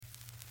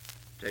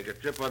Take a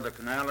trip on the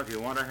canal if you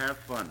want to have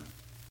fun.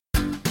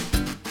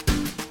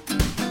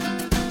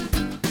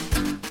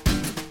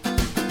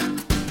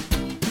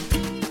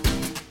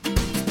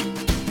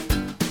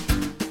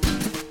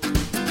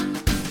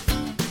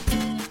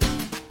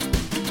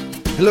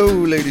 Hello,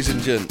 ladies and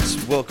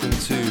gents. Welcome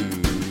to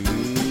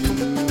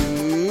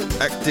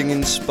Acting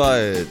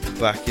Inspired,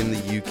 back in the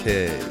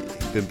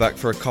UK. Been back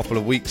for a couple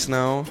of weeks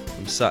now.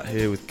 I'm sat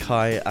here with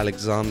Kai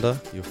Alexander,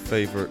 your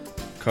favourite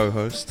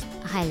co-host.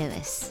 Hi,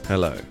 Lewis.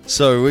 Hello.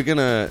 So we're going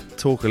to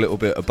talk a little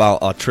bit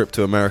about our trip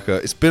to America.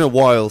 It's been a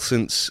while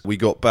since we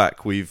got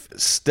back. We've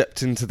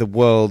stepped into the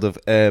world of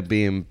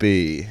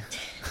Airbnb.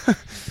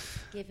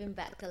 Giving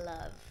back the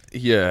love.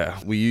 Yeah,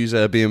 we use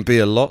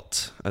Airbnb a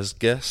lot as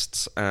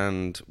guests,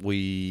 and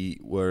we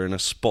were in a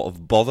spot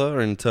of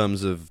bother in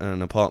terms of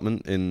an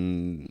apartment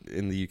in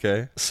the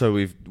UK. So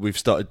we've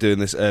started doing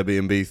this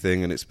Airbnb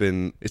thing, and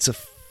it's a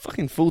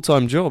fucking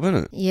full-time job,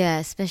 isn't it? Yeah,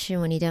 especially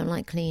when you don't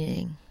like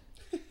cleaning.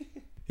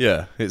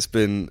 Yeah, it's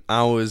been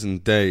hours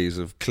and days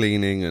of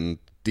cleaning and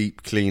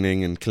deep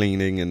cleaning,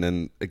 and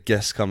then a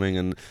guest coming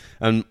and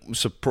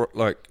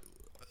like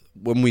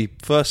when we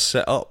first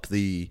set up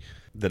the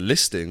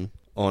listing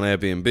on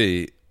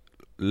Airbnb,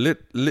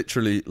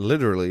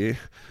 literally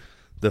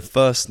the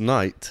first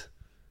night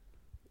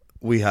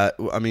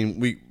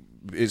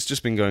it's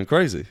just been going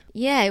crazy.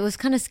 Yeah, it was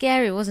kind of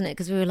scary, wasn't it?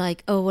 Because we were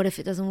like, oh, what if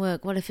it doesn't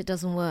work? What if it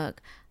doesn't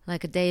work?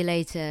 Like a day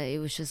later,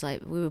 it was just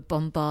like we were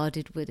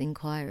bombarded with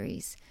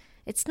inquiries.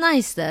 It's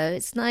nice though.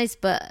 It's nice,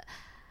 but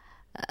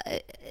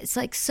it's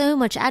like so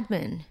much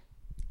admin.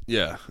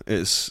 Yeah,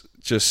 it's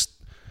just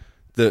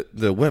the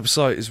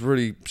website is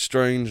really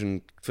strange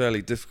and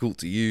fairly difficult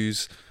to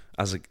use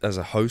as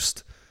a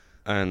host,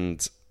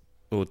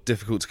 or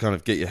difficult to kind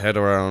of get your head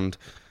around.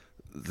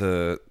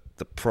 The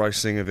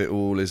pricing of it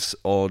all is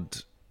odd,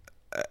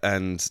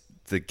 and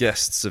the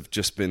guests have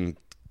just been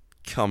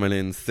coming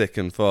in thick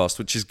and fast,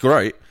 which is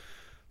great,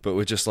 but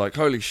we're just like,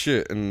 holy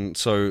shit. And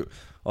so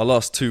our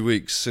last 2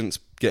 weeks since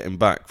getting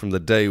back, from the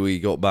day we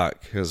got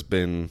back, has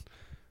been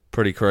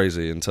pretty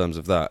crazy in terms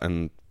of that.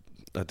 And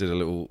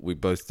we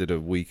both did a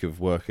week of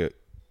work at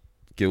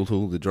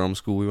Guildhall, the drum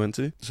school we went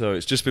to. So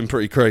it's just been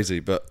pretty crazy,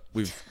 but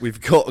we've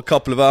got a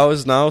couple of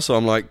hours now, so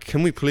I'm like,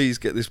 can we please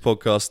get this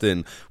podcast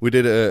in? We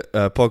did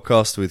a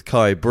podcast with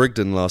Kai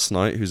Brigden last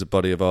night, who's a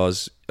buddy of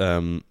ours,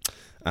 and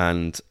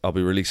I'll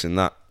be releasing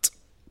that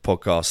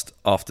podcast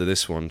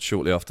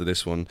shortly after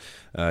this one.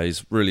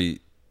 He's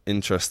really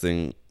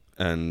interesting,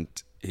 and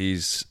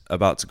he's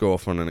about to go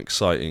off on an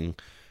exciting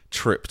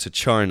trip to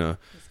China.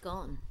 He's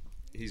gone.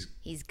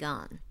 He's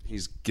gone.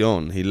 He's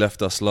gone. He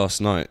left us last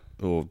night,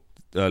 or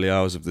early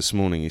hours of this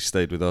morning. He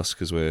stayed with us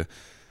because we're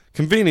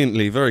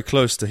conveniently very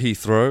close to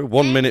Heathrow,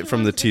 1 minute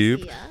from the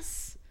tube.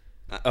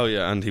 Oh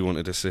yeah, and he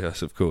wanted to see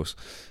us, of course.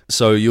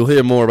 So you'll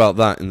hear more about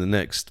that in the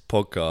next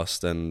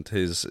podcast and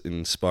his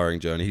inspiring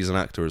journey. He's an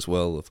actor as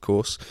well, of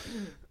course.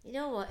 You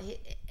know what?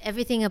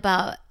 Everything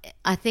about,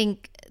 I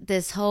think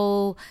this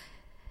whole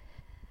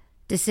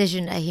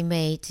decision that he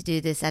made to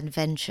do this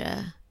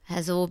adventure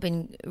has all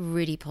been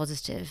really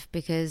positive,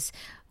 because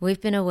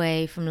we've been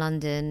away from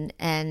London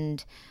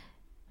and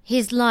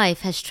his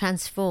life has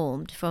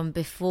transformed from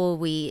before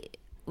we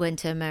went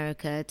to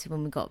America to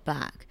when we got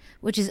back,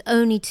 which is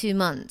only 2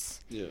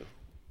 months. Yeah.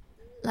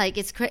 Like,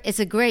 it's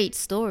a great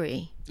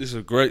story. It's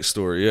a great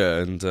story, yeah,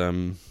 and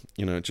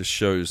it just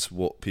shows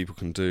what people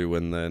can do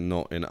when they're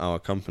not in our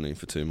company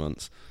for 2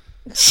 months.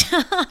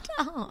 Shut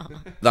up.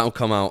 That'll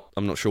come out,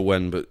 I'm not sure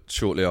when, but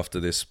shortly after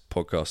this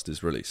podcast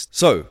is released.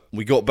 So,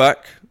 we got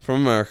back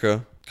from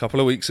America a couple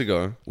of weeks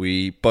ago.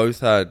 We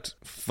both had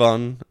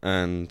fun,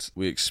 and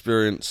we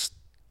experienced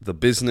the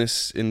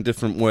business in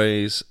different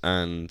ways,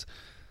 and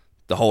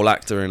the whole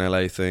actor in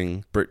LA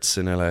thing, Brits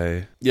in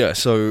LA. Yeah,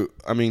 so,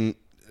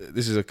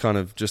 this is a kind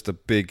of just a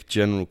big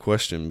general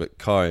question, but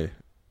Kai,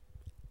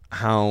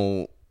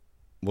 how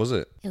was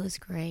it? It was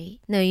great.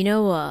 No, you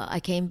know what?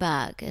 I came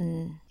back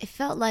and it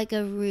felt like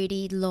a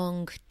really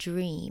long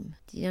dream.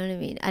 Do you know what I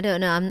mean? I don't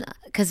know.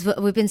 Because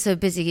we've been so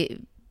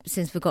busy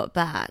since we got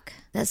back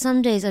that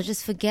some days I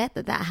just forget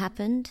that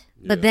happened.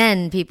 Yeah. But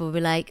then people will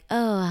be like,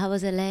 oh, how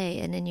was LA?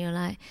 And then you're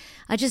like,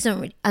 I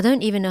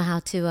don't even know how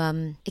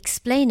to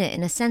explain it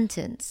in a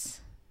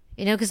sentence.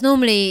 Because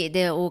normally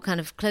they're all kind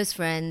of close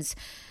friends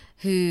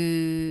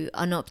who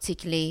are not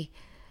particularly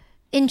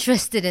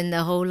interested in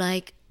the whole,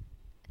 like,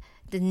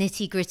 the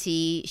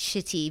nitty-gritty,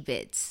 shitty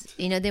bits.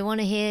 They want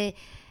to hear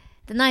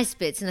the nice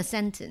bits in a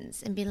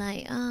sentence and be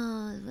like,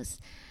 oh, it was...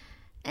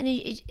 And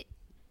it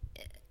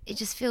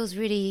just feels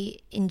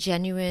really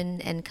ingenuine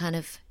and kind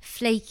of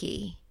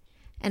flaky.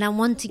 And I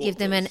want to give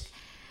them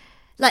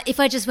like, if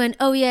I just went,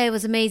 oh yeah, it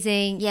was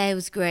amazing, yeah, it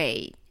was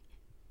great.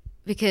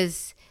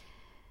 Because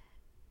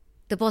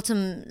the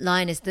bottom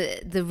line is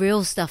the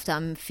real stuff that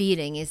I'm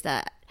feeling is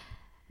that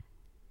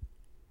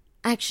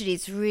actually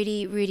it's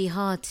really, really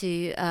hard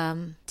to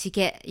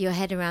get your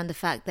head around the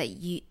fact that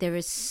there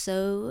is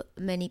so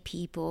many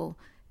people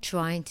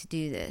trying to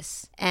do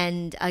this.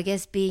 And I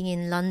guess being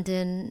in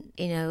London,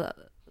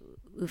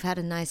 we've had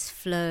a nice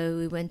flow.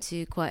 We went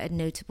to quite a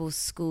notable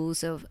school,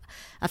 so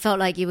I felt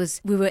like we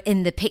were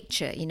in the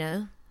picture, you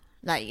know,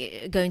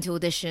 like going to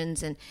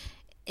auditions, and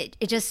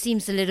it just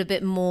seems a little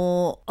bit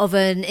more of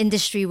an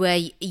industry where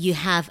you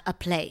have a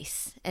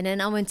place. And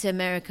then I went to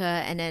America,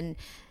 and then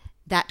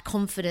that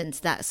confidence,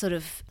 that sort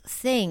of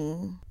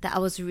thing that I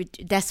was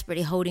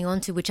desperately holding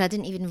on to, which I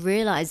didn't even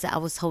realize that I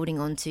was holding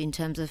on to in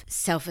terms of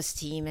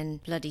self-esteem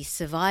and bloody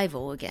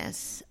survival, I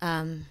guess.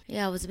 I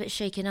was a bit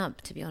shaken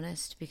up, to be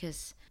honest,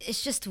 because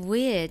it's just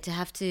weird to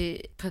have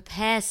to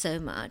prepare so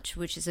much,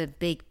 which is a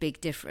big,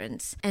 big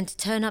difference, and to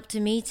turn up to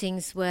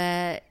meetings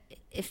where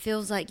it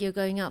feels like you're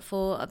going up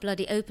for a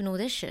bloody open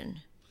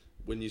audition.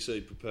 When you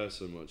say prepare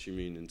so much, you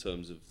mean in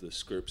terms of the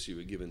scripts you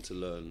were given to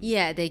learn?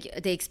 Yeah, they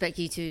expect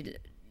you to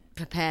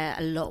prepare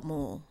a lot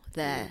more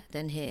there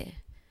than here.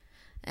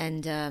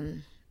 And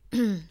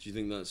do you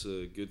think that's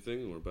a good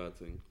thing or a bad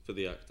thing for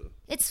the actor?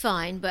 It's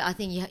fine, but I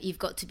think you've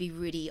got to be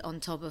really on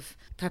top of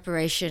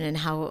preparation and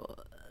how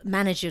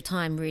manage your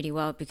time really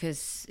well,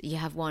 because you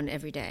have one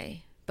every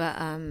day. But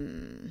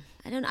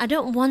I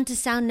don't want to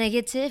sound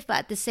negative, but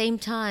at the same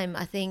time,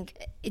 I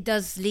think it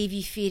does leave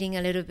you feeling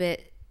a little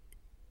bit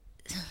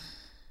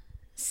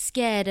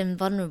scared and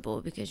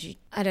vulnerable, because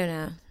I don't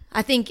know.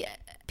 I think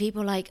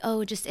people are like,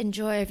 oh, just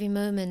enjoy every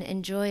moment,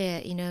 enjoy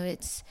it. You know,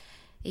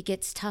 it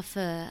gets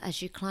tougher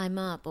as you climb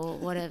up or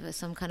whatever,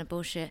 some kind of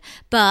bullshit.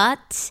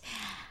 But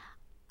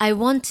I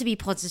want to be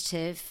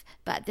positive,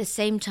 but at the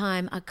same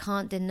time, I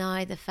can't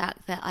deny the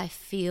fact that I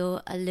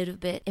feel a little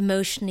bit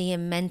emotionally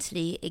and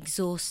mentally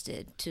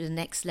exhausted to the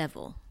next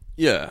level.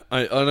 Yeah,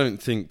 I don't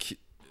think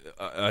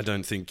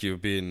you're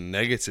being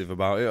negative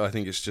about it. I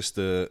think it's just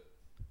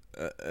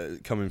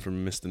coming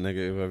from Mr.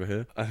 Negative over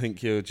here. I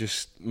think you're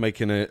just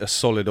making a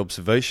solid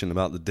observation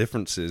about the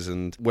differences.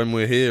 And when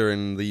we're here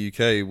in the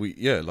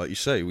UK, like you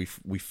say, we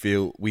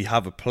feel we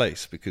have a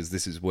place because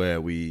this is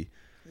where we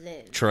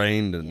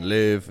trained and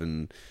live,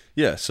 and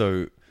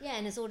so. Yeah,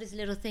 and there's all these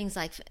little things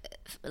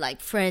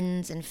like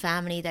friends and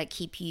family that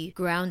keep you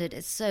grounded.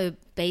 It's so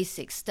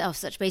basic stuff,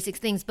 such basic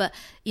things. But,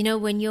 you know,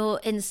 when you're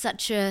in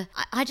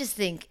I just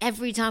think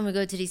every time we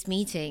go to these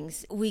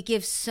meetings, we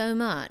give so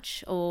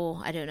much, or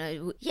I don't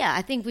know. Yeah,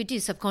 I think we do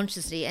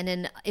subconsciously. And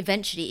then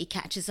eventually it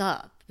catches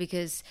up,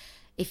 because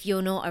if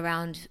you're not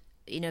around,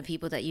 you know,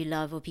 people that you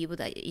love, or people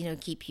that, you know,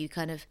 keep you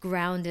kind of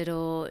grounded,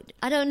 or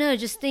I don't know,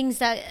 just things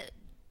that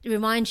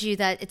remind you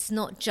that it's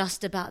not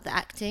just about the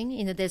acting,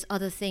 you know, there's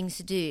other things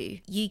to do.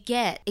 You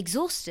get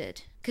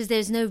exhausted because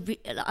there's no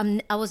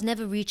I was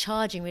never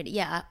recharging really.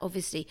 Yeah,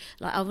 obviously,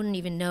 like I wouldn't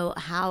even know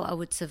how I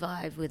would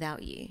survive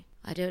without you.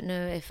 I don't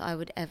know if I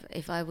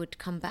would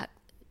come back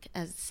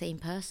as the same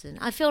person.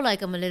 I feel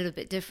like I'm a little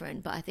bit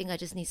different, but I think I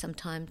just need some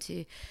time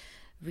to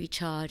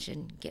recharge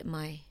and get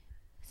my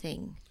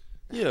thing.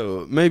 Yeah,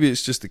 well, maybe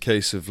it's just a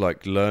case of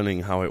like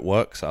learning how it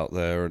works out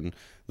there, and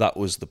that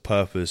was the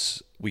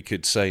purpose. We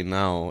could say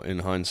now, in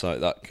hindsight,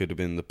 that could have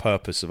been the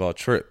purpose of our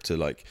trip, to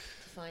like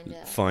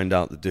find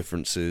out the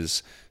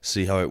differences,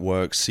 see how it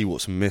works, see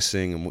what's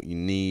missing and what you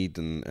need,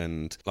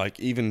 and like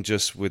even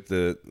just with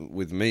the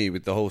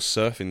whole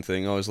surfing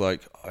thing, I was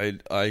like,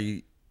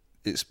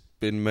 it's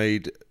been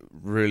made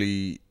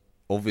really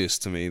obvious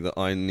to me that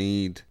I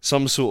need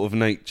some sort of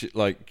nature,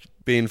 like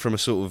being from a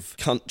sort of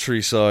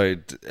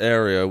countryside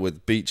area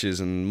with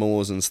beaches and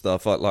moors and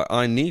stuff, like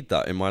I need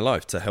that in my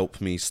life to help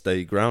me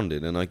stay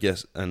grounded. And I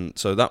guess, and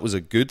so that was a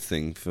good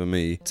thing for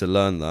me to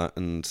learn that.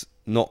 And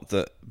not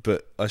that,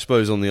 but I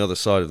suppose on the other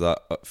side of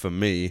that, for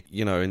me,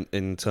 you know,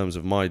 in terms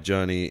of my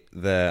journey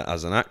there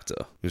as an actor,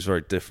 it was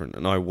very different.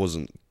 And I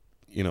wasn't,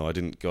 you know, I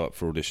didn't go up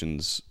for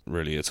auditions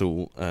really at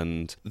all,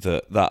 and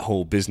that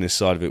whole business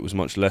side of it was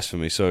much less for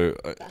me. So,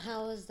 but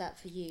how was that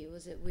for you?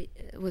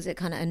 Was it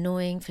kind of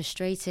annoying,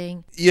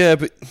 frustrating? Yeah,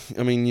 but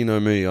I mean, you know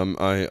me,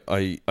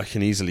 I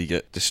can easily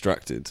get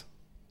distracted,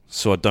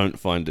 so I don't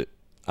find it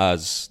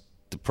as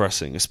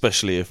depressing,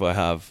 especially if I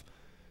have,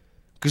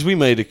 because we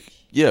made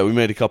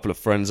a couple of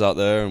friends out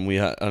there, and we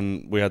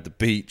had the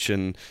beach.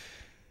 And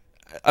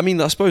I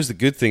mean, I suppose the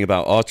good thing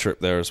about our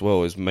trip there as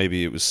well is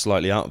maybe it was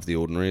slightly out of the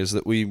ordinary, is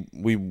that we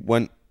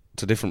went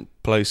to different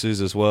places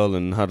as well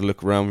and had a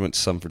look around. We went to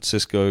San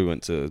Francisco, we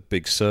went to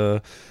Big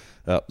Sur,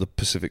 up the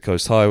Pacific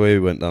Coast Highway, we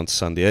went down to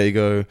San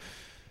Diego.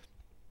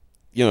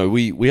 You know,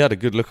 we had a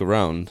good look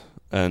around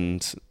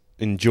and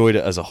enjoyed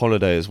it as a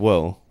holiday as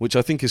well, which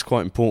I think is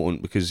quite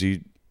important, because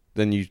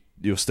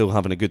you're still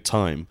having a good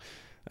time.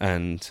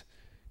 And,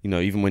 you know,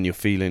 even when you're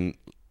feeling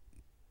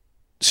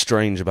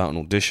strange about an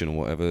audition or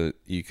whatever,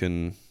 you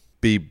can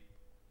be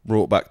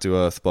brought back to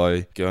earth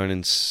by going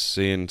and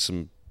seeing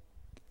some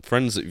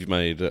friends that you've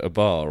made at a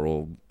bar,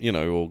 or, you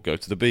know, or go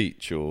to the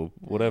beach or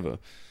whatever.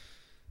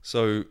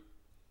 So,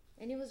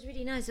 and it was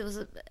really nice. It was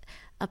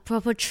a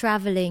proper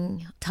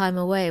traveling time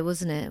away,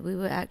 wasn't it? We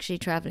were actually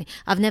traveling.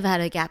 I've never had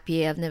a gap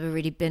year. I've never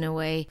really been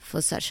away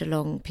for such a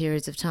long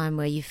periods of time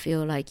where you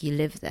feel like you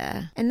live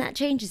there, and that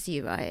changes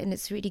you, right? And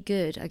it's really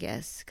good, I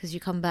guess, because you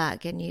come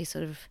back and you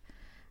sort of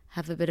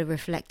have a bit of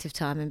reflective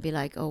time and be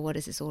like, oh, what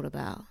is this all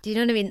about? Do you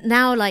know what I mean?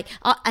 Now, like,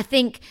 I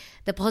think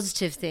the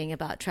positive thing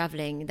about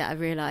traveling that I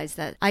realized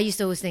that I used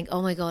to always think,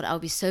 oh my God, I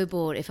would be so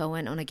bored if I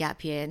went on a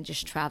gap year and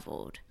just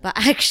traveled. But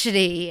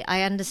actually,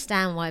 I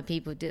understand why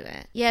people do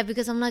it. Yeah,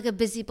 because I'm like a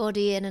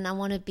busybody and then I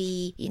want to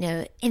be, you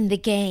know, in the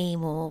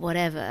game or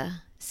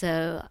whatever.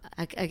 So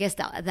I guess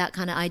that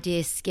kind of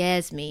idea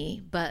scares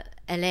me. But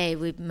LA,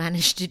 we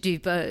managed to do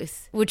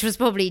both, which was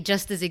probably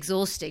just as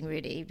exhausting,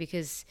 really,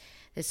 because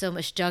there's so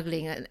much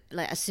juggling.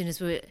 Like as soon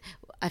as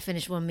I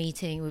finished one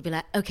meeting, we'd be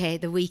like, okay,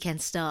 the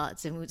weekend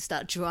starts, and we'd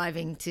start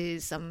driving to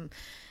some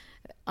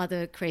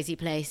other crazy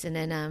place. And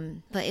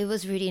then, but it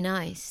was really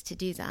nice to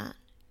do that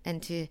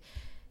and to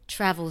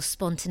travel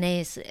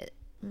spontaneously.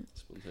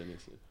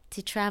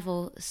 To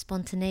travel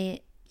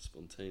spontaneously.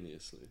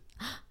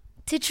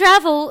 To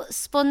travel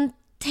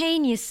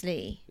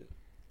spontaneously. Yeah.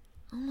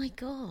 Oh my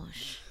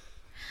gosh.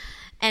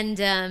 And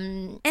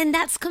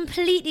that's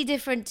completely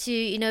different to,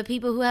 you know,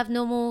 people who have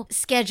normal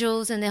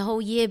schedules and their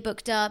whole year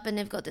booked up and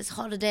they've got this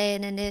holiday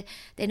and then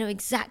they know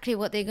exactly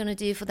what they're going to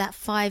do for that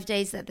 5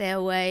 days that they're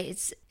away.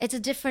 It's a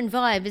different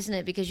vibe, isn't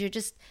it? Because you're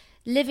just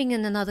living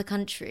in another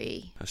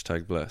country.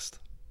 #blessed.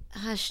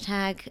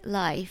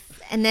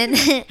 #life. And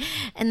then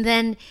and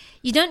then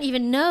you don't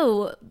even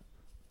know.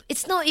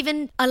 It's not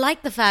even, I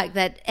like the fact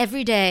that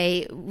every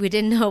day we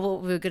didn't know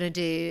what we were going to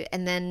do.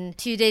 And then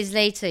 2 days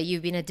later,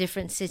 you've been in a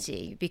different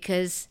city,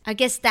 because I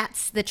guess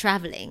that's the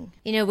traveling,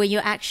 you know, when you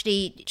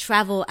actually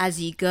travel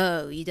as you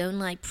go. You don't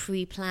like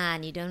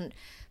pre-plan. You don't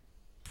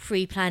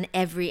pre-plan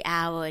every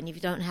hour, and you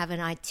don't have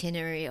an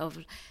itinerary of,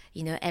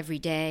 you know, every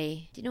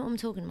day. Do you know what I'm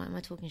talking about? Am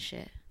I talking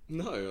shit?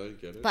 No, I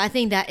get it. But I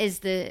think that is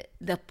the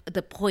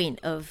point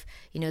of,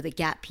 you know, the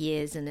gap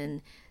years and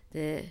then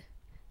the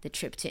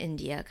trip to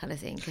India kind of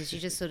thing, because you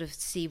just sort of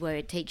see where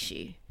it takes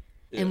you.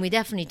 Yeah. And we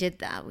definitely did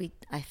that.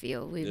 I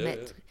feel we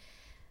met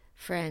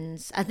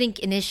friends. I think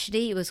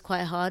initially it was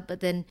quite hard, but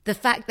then the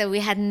fact that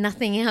we had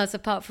nothing else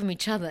apart from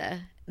each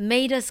other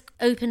made us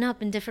open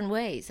up in different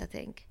ways, I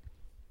think.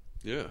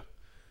 Yeah.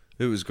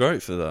 It was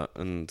great for that.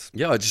 And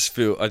yeah, I just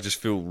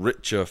feel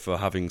richer for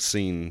having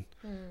seen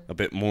a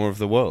bit more of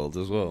the world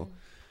as well.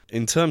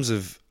 In terms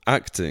of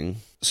acting,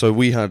 so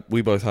we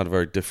both had a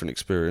very different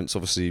experience.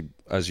 Obviously,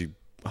 as you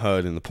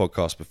heard in the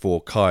podcast before,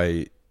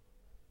 Kai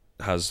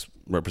has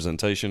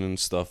representation and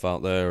stuff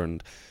out there,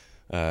 and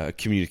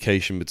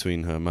communication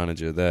between her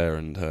manager there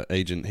and her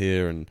agent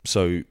here, and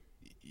so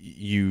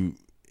you,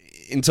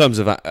 in terms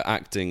of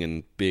acting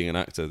and being an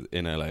actor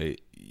in LA,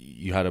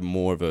 you had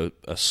more of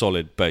a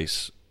solid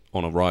base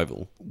on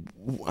arrival.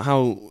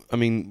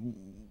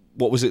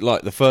 What was it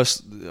like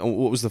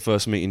what was the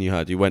first meeting you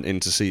had? You went in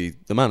to see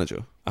the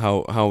manager.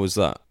 How was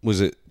that?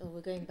 Was it? Oh,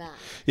 we're going back.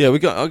 Yeah,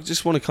 I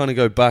just want to kind of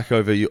go back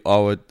over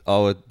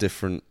our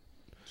different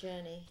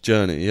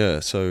journey. Yeah.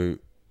 So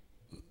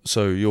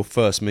your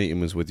first meeting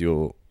was with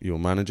your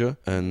manager,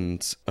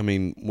 and I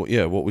mean, what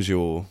are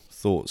your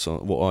thoughts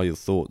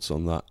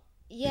on that?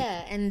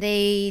 Yeah, and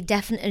they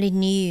definitely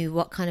knew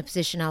what kind of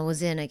position I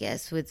was in, I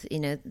guess, with, you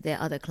know, their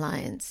other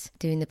clients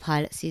doing the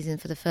pilot season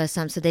for the first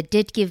time. So they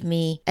did give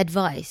me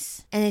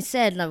advice. And they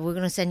said, like, we're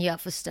going to send you out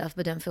for stuff,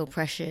 but don't feel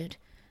pressured.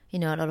 You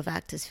know, a lot of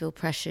actors feel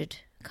pressured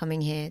coming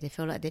here. They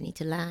feel like they need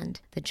to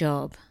land the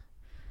job,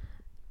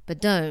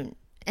 but don't.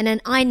 And then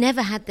I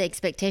never had the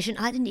expectation.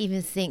 I didn't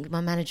even think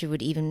my manager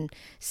would even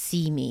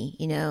see me.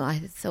 You know, I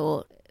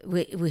thought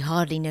we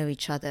hardly know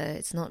each other.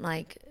 It's not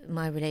like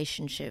my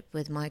relationship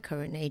with my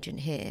current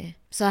agent here.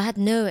 So I had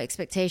no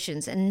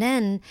expectations. And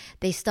then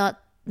they start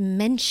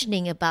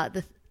mentioning about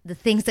the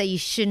things that you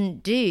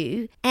shouldn't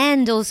do.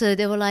 And also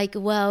they were like,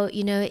 well,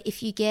 you know,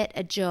 if you get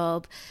a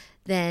job,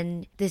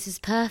 then this is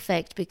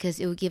perfect because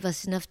it will give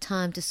us enough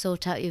time to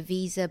sort out your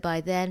visa by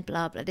then,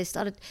 blah, blah. They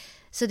started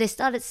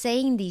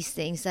saying these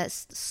things that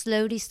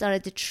slowly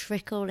started to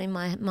trickle in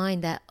my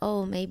mind that,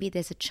 oh, maybe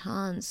there's a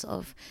chance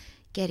of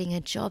getting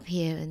a job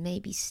here and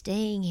maybe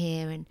staying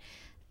here and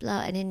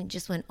blah. And then it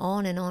just went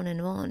on and on and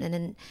on, and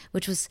then,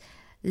 which was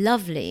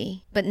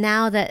lovely. But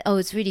now that,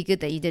 it's really good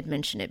that you did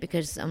mention it,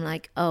 because I'm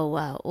like, oh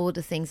wow, all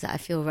the things that I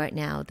feel right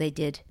now, they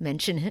did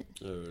mention it.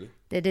 Oh, really?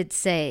 They did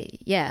say,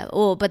 yeah.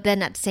 But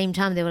then at the same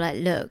time, they were like,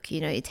 look,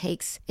 you know, it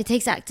takes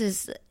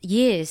actors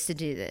years to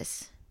do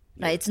this.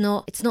 Yeah. Like,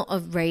 it's not a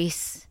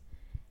race.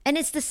 And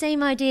it's the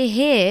same idea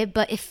here,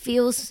 but it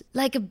feels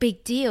like a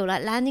big deal.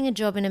 Like, landing a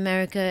job in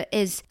America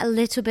is a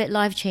little bit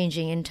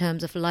life-changing in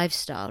terms of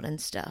lifestyle and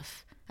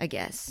stuff, I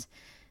guess.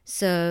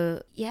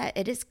 So, yeah,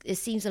 it is. It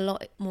seems a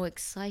lot more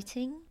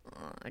exciting.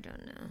 I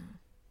don't know.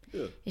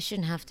 Yeah. It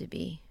shouldn't have to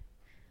be,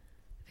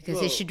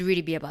 because it should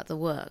really be about the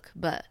work.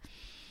 But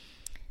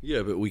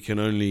yeah, but we can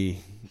only,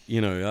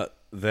 you know,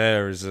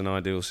 there is an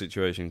ideal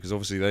situation, because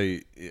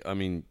obviously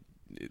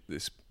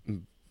it's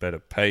better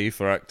pay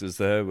for actors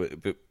there,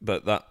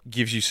 but that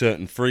gives you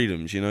certain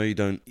freedoms, you know. You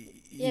don't.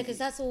 Yeah, because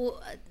that's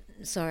all.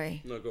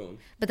 Sorry. No, go on.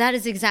 But that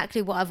is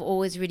exactly what I've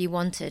always really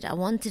wanted. I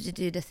wanted to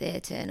do the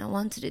theatre, and I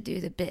wanted to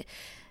do the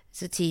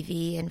bits of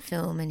TV and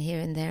film and here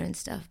and there and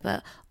stuff.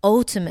 But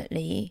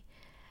ultimately,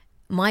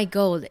 my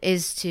goal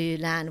is to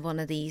land one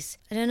of these,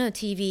 I don't know,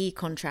 TV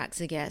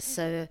contracts, I guess,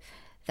 so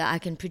that I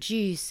can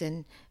produce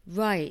and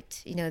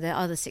write, the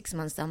other 6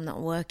 months that I'm not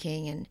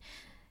working, and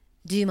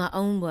do my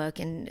own work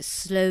and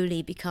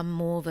slowly become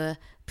more of a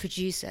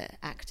producer,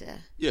 actor.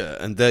 Yeah,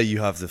 and there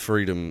you have the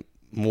freedom,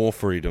 more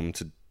freedom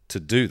to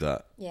do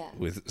that. Yeah.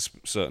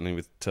 Certainly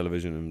with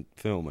television and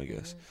film, I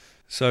guess.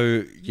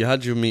 So you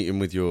had your meeting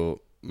with your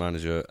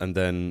manager, and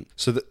then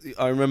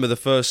I remember the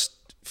first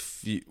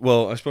few.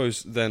 Well, I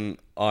suppose then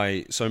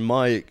my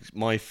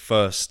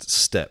first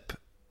step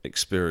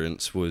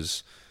experience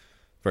was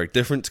very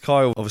different to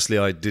Kyle. Obviously,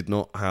 I did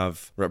not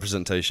have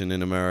representation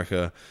in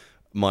America.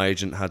 My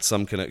agent had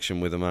some connection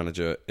with a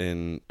manager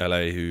in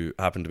LA who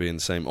happened to be in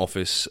the same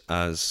office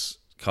as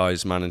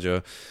Kai's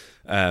manager.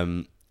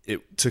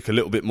 It took a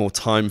little bit more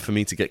time for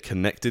me to get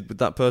connected with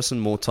that person,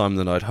 more time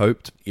than I'd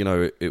hoped.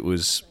 It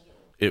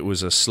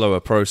was a slower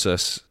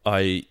process.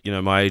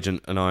 My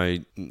agent and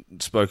I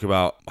spoke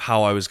about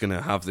how I was going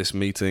to have this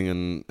meeting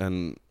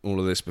and all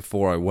of this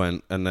before I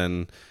went, and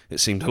then it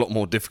seemed a lot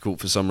more difficult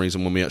for some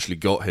reason when we actually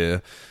got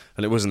here.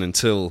 And it wasn't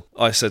until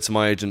I said to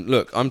my agent,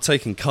 look, I'm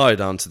taking Kai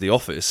down to the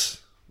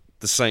office,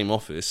 the same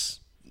office.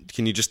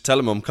 Can you just tell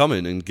him I'm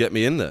coming and get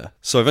me in there?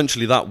 So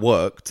eventually that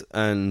worked,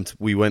 and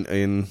we went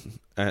in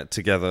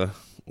together,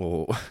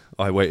 or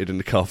I waited in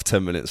the car for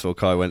 10 minutes while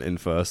Kai went in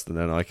first, and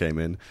then I came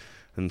in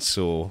and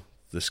saw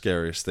the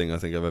scariest thing I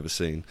think I've ever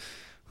seen.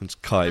 It's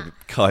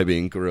Kai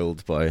being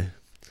grilled by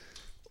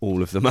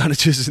all of the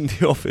managers in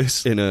the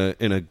office in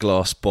a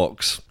glass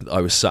box that I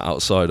was sat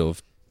outside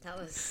of. That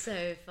was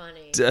so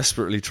funny.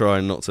 Desperately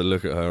trying not to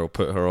look at her or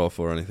put her off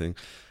or anything.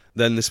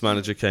 Then this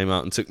manager came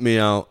out and took me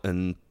out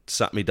and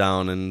sat me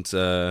down and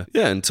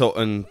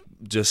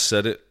just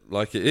said it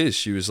like it is.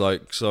 She was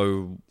like,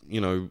 so,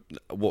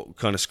 what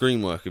kind of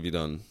screen work have you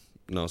done?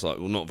 And I was like,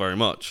 well, not very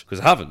much, because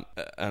I haven't.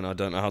 And I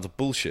don't know how to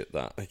bullshit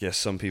that. I guess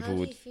some people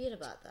would... How do you feel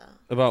about that?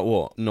 About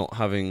what? Not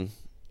having...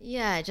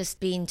 Yeah,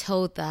 just being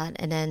told that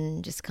and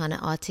then just kind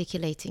of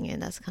articulating it.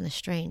 That's kind of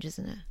strange,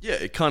 isn't it? Yeah,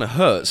 it kind of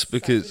hurts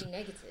because... Really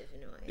negative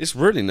in a way. It's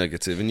really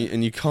negative,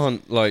 and you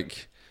can't,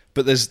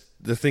 But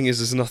the thing is,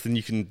 there's nothing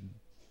you can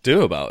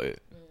do about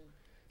it.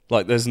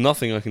 There's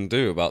nothing I can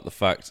do about the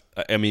fact...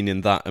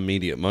 in that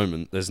immediate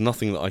moment, there's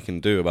nothing that I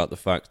can do about the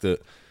fact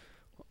that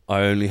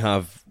I only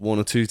have 1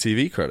 or 2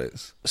 TV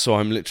credits. So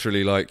I'm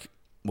literally like,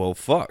 well,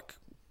 fuck.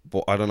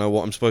 But I don't know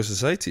what I'm supposed to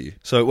say to you.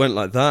 So it went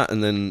like that,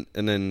 and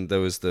then there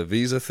was the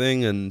visa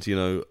thing, and,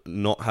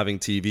 not having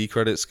TV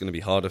credits is going to be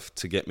harder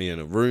to get me in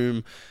a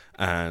room.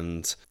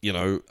 And,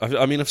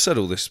 I've said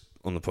all this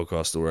on the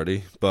podcast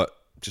already, but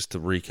just to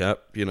recap,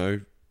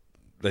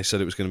 they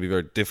said it was going to be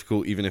very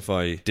difficult. Even if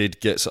I did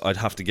I'd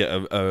have to get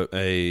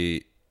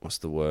a what's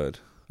the word?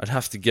 I'd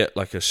have to get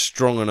a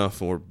strong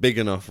enough or big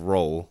enough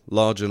role,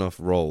 large enough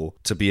role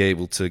to be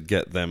able to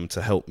get them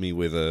to help me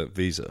with a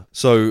visa.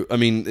 So,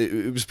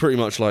 it was pretty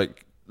much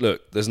like,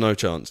 look, there's no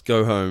chance.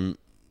 Go home,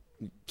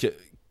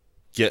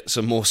 get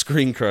some more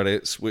screen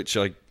credits, which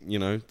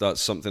that's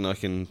something I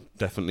can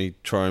definitely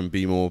try and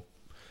be more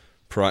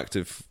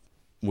proactive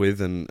with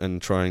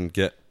and try and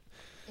get.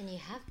 And you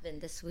have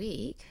been this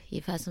week.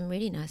 You've had some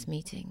really nice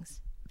meetings.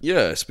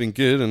 Yeah, it's been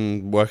good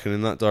and working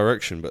in that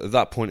direction. But at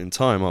that point in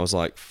time, I was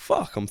like,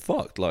 fuck, I'm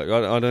fucked. I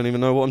don't even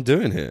know what I'm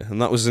doing here.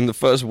 And that was in the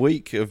first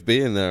week of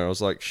being there. I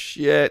was like,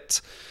 shit.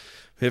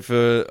 Here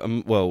for,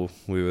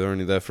 we were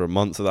only there for a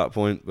month at that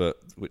point,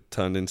 but it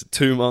turned into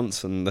 2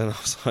 months. And then I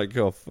was like,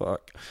 oh,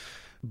 fuck.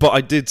 But I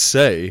did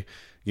say,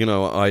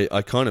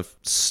 I kind of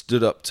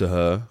stood up to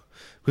her.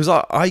 Because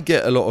I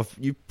get a lot of,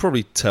 you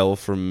probably tell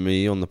from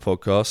me on the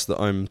podcast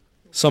that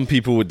some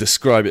people would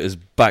describe it as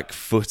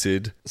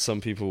back-footed. Some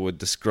people would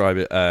describe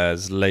it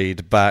as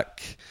laid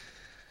back.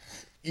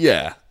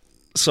 Yeah.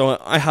 So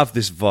I have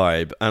this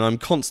vibe, and I'm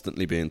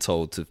constantly being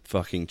told to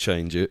fucking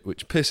change it,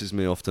 which pisses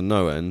me off to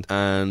no end,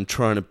 and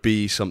trying to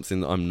be something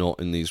that I'm not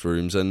in these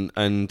rooms.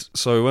 And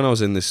so when I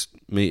was in this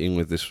meeting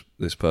with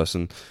this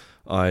person,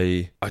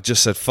 I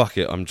just said, fuck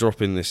it, I'm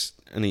dropping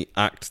any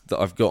act that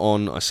I've got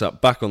on. I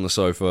sat back on the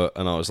sofa,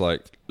 and I was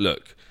like,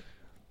 look,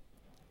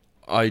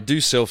 I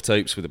do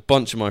self-tapes with a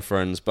bunch of my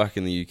friends back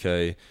in the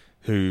UK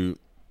who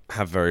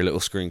have very little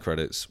screen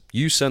credits.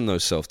 You send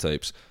those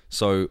self-tapes,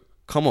 so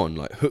come on,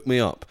 hook me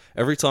up.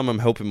 Every time I'm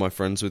helping my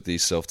friends with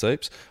these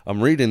self-tapes,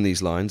 I'm reading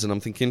these lines and I'm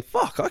thinking,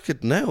 fuck, I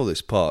could nail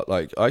this part.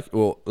 Is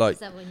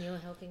that when you were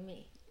helping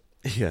me?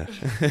 Yeah.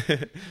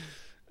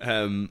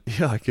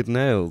 I could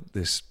nail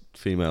this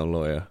female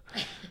lawyer.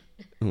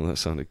 Oh, that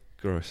sounded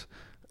gross.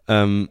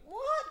 What?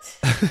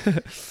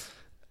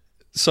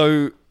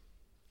 So...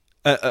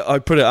 I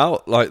put it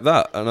out like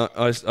that, and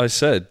I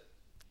said,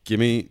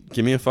 give me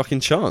a fucking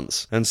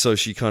chance. And so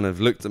she kind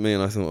of looked at me,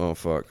 and I thought, oh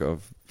fuck,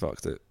 I've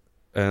fucked it.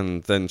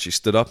 And then she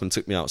stood up and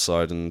took me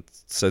outside and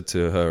said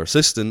to her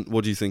assistant,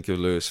 what do you think of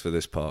Lewis for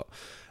this part?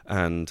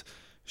 And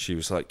she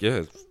was like,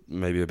 yeah,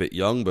 maybe a bit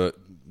young, but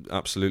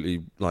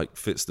absolutely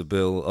fits the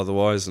bill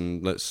otherwise,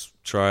 and let's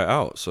try it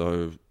out.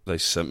 So they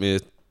sent me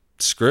a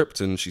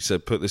script, and she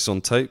said, put this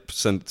on tape,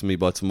 send it to me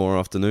by tomorrow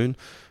afternoon,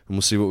 and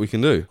we'll see what we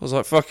can do. I was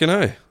like, fucking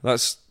A.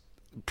 That's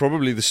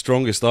probably the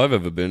strongest I've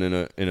ever been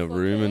in a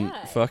room,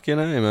 and fucking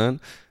A, man.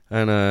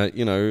 And,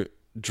 you know,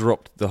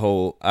 dropped the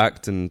whole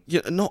act. And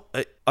yeah,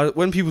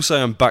 when people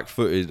say I'm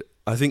back-footed,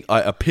 I think I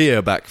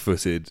appear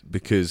back-footed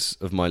because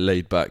of my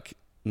laid-back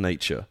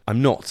nature.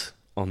 I'm not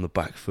on the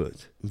back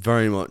foot. I'm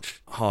very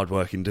much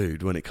hard-working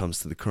dude when it comes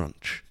to the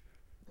crunch.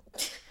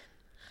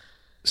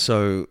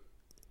 So,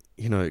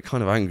 you know, it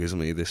kind of angers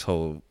me, this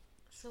whole...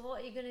 So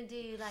what are you going to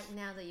do, like,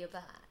 now that you're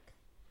back?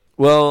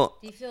 Well...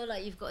 Do you feel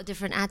like you've got a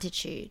different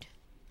attitude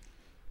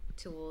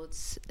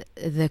towards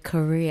the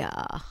career?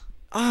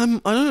 I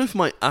don't know if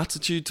my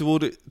attitude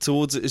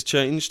towards it has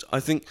changed. I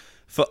think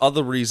for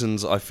other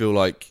reasons, I feel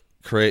like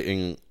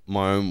creating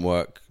my own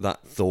work,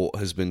 that thought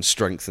has been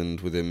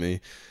strengthened within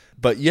me.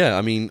 But yeah,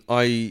 I mean,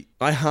 I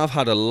have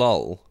had a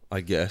lull,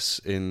 I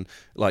guess, when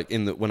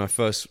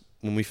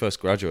we first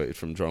graduated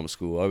from drama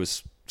school. I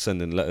was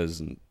sending letters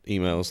and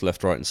emails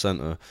left, right, and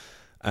centre,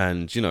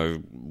 and you know,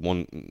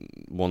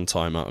 one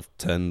time out of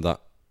 10 that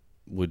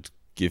would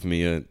give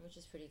me which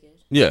is pretty good.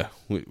 Yeah,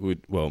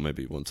 well,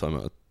 maybe one time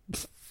out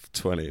of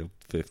 20 or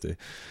 50,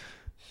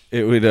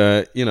 it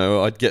would, you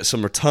know, I'd get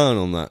some return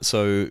on that.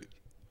 So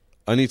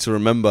I need to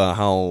remember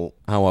how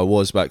I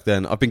was back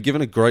then. I've been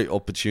given a great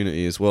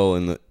opportunity as well,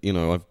 in that, you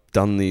know, I've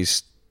done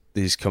these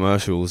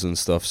commercials and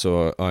stuff,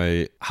 so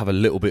I have a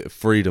little bit of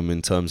freedom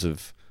in terms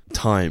of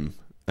time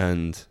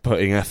and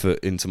putting effort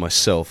into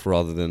myself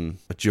rather than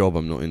a job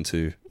I'm not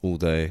into all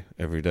day,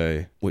 every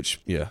day, which,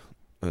 yeah,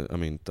 I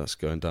mean, that's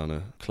going down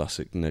a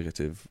classic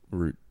negative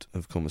route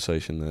of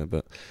conversation there,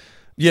 but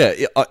yeah,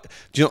 do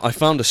you know, I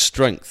found a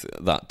strength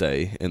that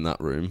day in that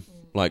room.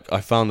 Like,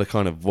 I found a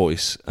kind of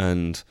voice,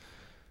 and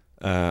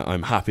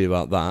I'm happy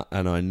about that,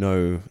 and I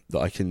know that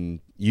I can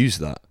use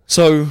that.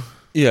 So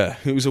yeah,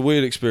 it was a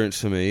weird experience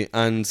for me,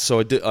 and so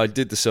I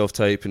did the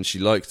self-tape, and she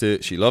liked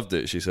it, she loved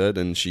it, she said,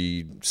 and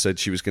she said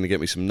she was going to get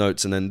me some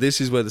notes, and then this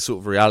is where the sort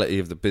of reality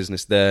of the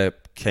business there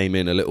came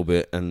in a little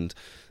bit, and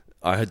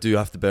I do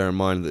have to bear in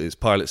mind that it's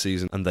pilot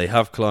season, and they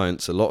have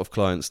clients, a lot of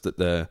clients that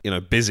they're, you know,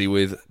 busy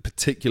with,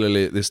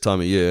 particularly at this time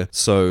of year.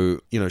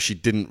 So, you know, she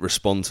didn't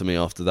respond to me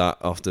after that,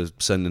 after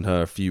sending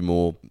her a few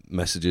more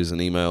messages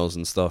and emails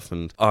and stuff,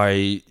 and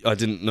I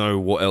didn't know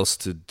what else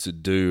to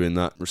do in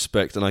that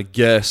respect, and I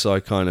guess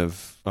I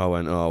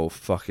went, oh,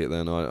 fuck it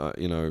then,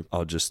 you know,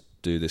 I'll just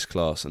do this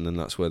class, and then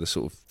that's where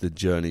the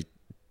journey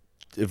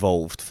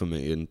evolved for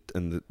me,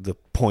 and the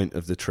point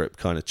of the trip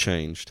kind of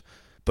changed.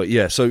 But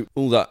yeah, so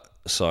all that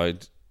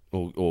aside,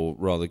 or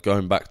rather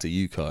going back to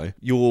you, Kai,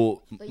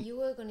 But you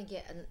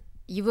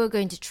were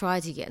going to try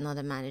to get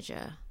another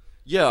manager.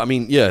 Yeah, I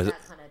mean, yeah.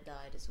 That kind of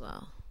died as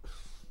well.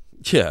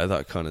 Yeah,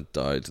 that kind of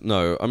died.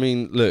 No, I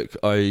mean, look,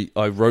 I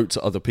wrote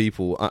to other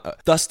people.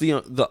 That's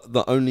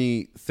the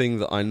only thing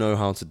that I know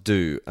how to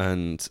do,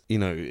 and, you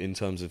know, in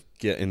terms of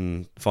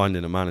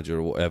finding a manager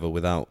or whatever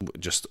without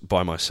just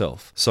by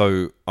myself.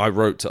 So I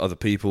wrote to other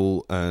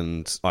people,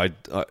 and I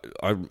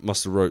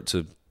must have wrote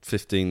to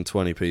 15,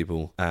 20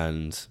 people,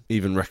 and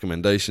even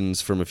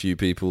recommendations from a few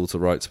people to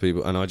write to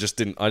people, and I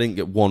didn't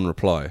get one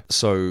reply.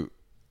 So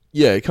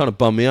yeah, it kind of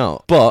bummed me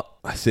out. But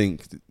I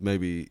think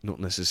maybe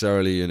not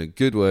necessarily in a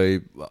good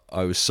way.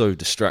 I was so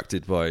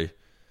distracted by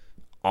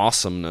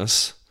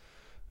awesomeness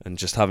and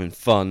just having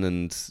fun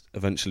and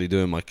eventually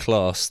doing my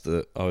class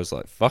that I was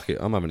like, fuck it,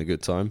 I'm having a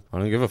good time. I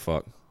don't give a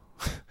fuck.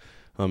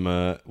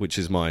 Which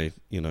is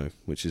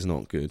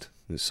not good.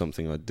 It's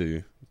something I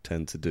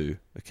tend to do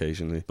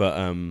occasionally.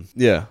 But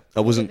yeah,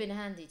 I wasn't... It would have been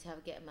handy to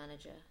get a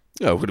manager.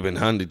 Yeah, it would have been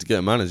handy to get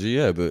a manager,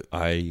 yeah, but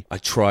I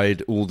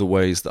tried all the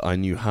ways that I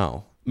knew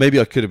how.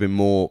 Maybe I could have been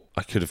more.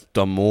 I could have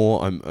done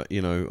more.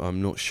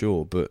 I'm not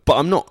sure, but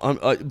I'm not.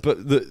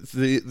 But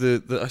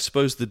the I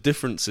suppose the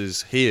difference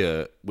is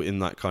here in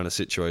that kind of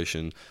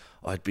situation,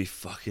 I'd be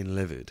fucking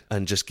livid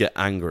and just get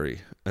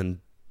angry and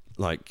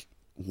like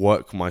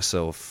work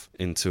myself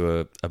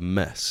into a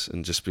mess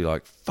and just be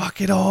like,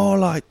 fuck it all,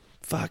 like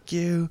fuck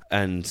you,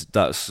 and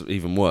that's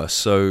even worse.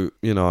 So,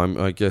 you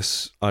know, I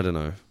guess I don't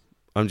know.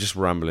 I'm just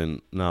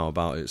rambling now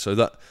about it. So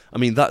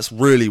that's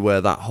really where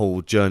that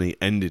whole journey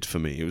ended for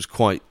me. It was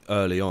quite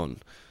early on.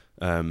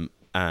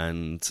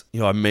 And, you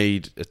know, I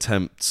made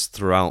attempts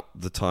throughout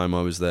the time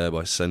I was there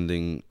by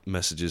sending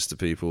messages to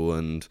people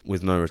and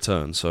with no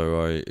return.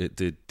 So it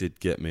did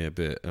get me a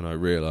bit. And I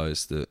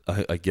realised that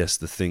I guess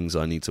the things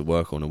I need to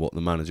work on are what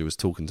the manager was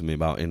talking to me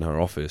about in her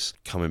office,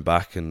 coming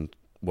back and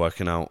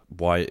working out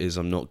why it is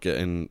I'm not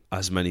getting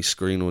as many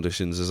screen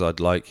auditions as I'd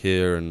like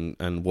here,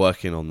 and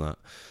working on that.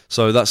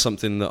 So that's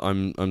something that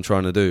I'm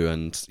trying to do.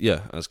 And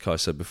yeah, as Kai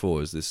said before,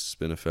 this has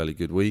been a fairly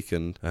good week,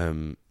 and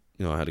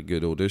you know, I had a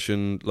good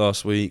audition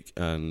last week,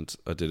 and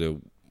I did a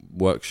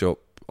workshop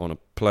on a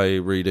play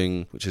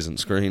reading, which isn't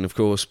screen, of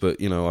course, but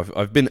you know,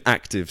 I've been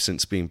active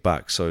since being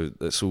back, so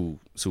it's all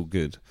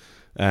good.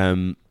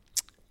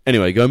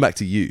 Anyway, going back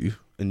to you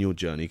and your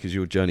journey, because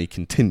your journey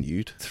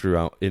continued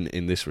throughout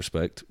in this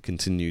respect,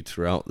 continued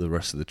throughout the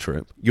rest of the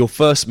trip. Your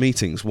first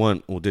meetings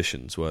weren't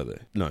auditions, were they?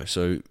 No,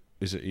 so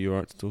Is it you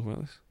right to talk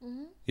about this?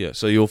 Mm-hmm. Yeah,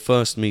 so your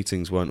first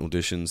meetings weren't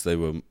auditions, they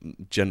were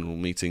general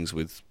meetings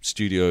with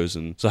studios.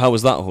 And so how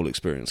was that whole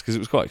experience? Because it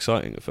was quite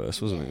exciting at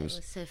first, wasn't it? It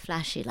was so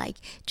flashy, like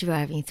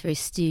driving through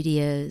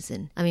studios.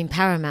 And I mean,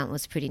 Paramount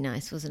was pretty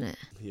nice, wasn't it?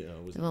 Yeah,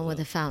 the one with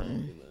the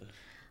fountain.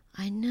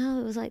 I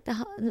know, it was like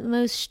the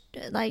most,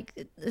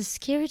 like, the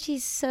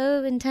security's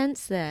so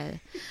intense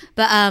there.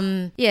 But,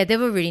 yeah, they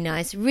were really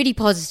nice, really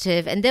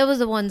positive. And there was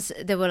the ones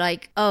that were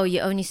like, oh,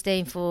 you're only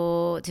staying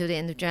till the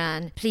end of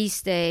Jan. Please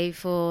stay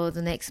for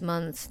the next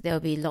month. There'll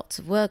be lots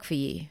of work for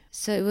you.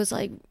 So it was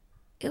like,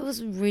 it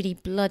was really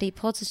bloody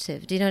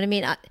positive. Do you know what I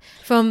mean?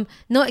 From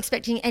not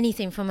expecting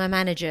anything from my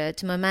manager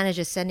to my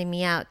manager sending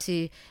me out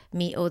to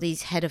meet all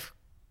these head of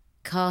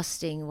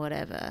casting,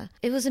 whatever.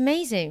 It was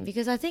amazing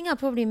because I think I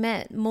probably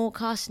met more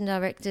casting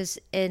directors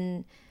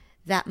in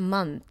that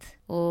month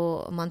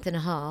or a month and a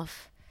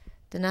half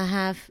than I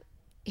have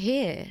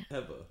here.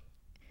 Ever?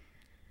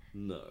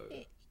 No.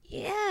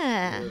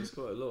 Yeah. It was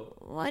quite a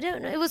lot. Well, I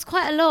don't know. It was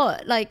quite a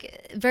lot,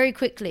 like very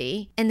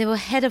quickly. And they were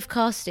head of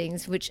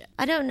castings, which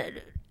I don't know.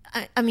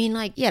 I mean,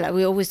 like, yeah, like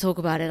we always talk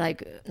about it.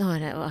 Like, no,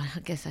 well, I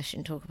guess I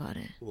shouldn't talk about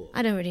it. What?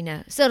 I don't really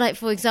know. So, like,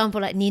 for example,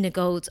 like Nina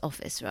Gold's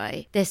office,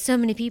 right? There's so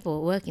many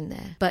people working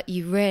there, but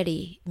you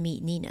rarely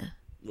meet Nina.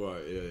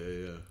 Right,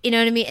 yeah. You know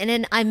what I mean? And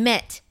then I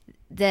met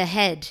the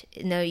head.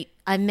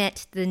 I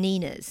met the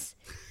Ninas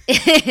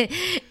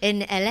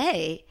in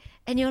LA,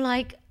 and you're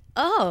like,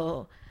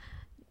 oh,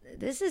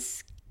 this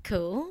is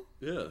cool.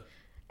 Yeah.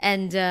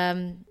 And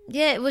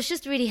yeah, it was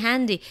just really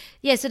handy.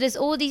 Yeah, so there's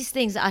all these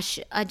things that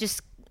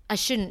I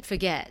shouldn't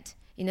forget.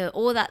 You know,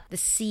 all that the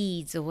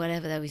seeds or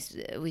whatever that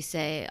we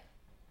say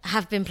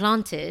have been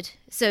planted.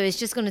 So it's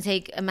just going to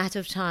take a matter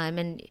of time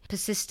and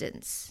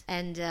persistence.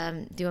 And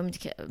do you want me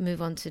to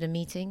move on to the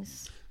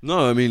meetings?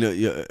 No, I mean,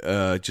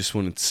 I just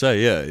wanted to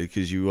say, yeah,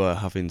 because you were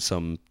having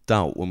some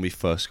doubt when we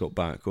first got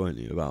back, weren't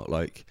you, about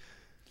like...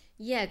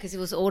 Yeah, because it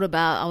was all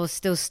about, I was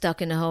still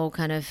stuck in the whole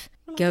kind of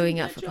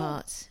going up for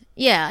parts.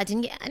 Yeah, I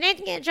didn't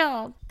get a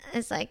job.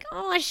 It's like,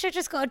 oh, I should have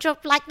just got a job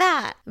like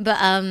that. But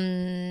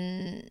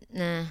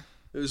nah.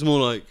 It was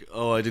more like,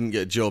 oh, I didn't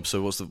get a job,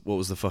 so what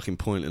was the fucking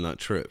point in that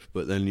trip?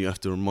 But then you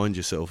have to remind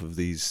yourself of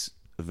these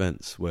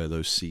events where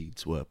those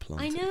seeds were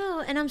planted. I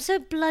know, and I'm so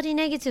bloody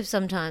negative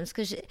sometimes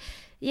because,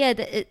 yeah,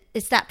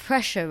 it's that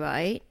pressure,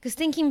 right? Because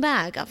thinking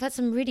back, I've had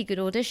some really good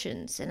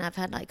auditions, and I've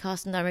had like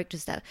casting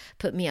directors that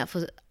put me up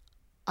for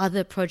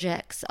other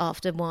projects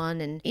after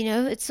one, and you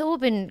know, it's all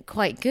been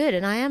quite good,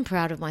 and I am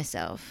proud of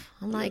myself.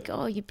 I'm like,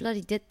 oh, you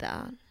bloody did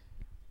that.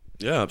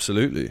 Yeah,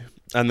 absolutely.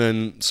 And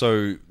then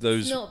so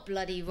those... It's not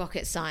bloody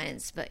rocket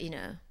science, but you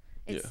know,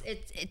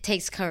 it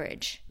takes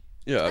courage.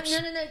 Yeah, no,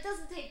 it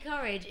doesn't take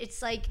courage.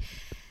 It's like,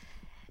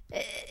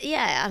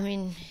 yeah, I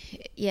mean,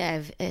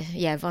 yeah,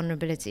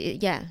 vulnerability.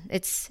 Yeah,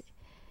 it's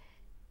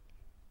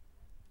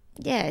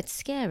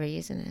scary,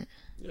 isn't it?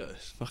 Yeah,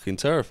 it's fucking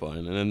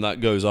terrifying. And then that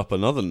goes up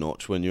another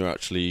notch when you're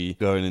actually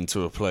going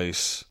into a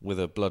place with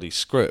a bloody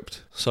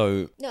script.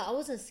 So... No, I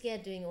wasn't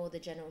scared doing all the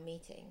general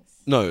meetings.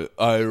 No,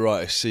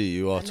 I see.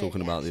 You are talking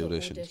about the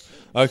auditions.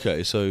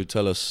 Okay, so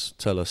tell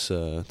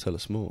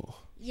us more.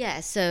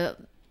 Yeah, so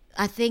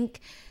I think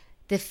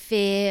the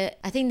fear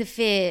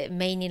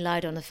mainly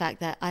lied on the fact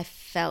that I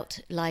felt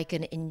like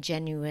an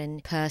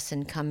ingenuine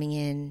person coming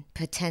in,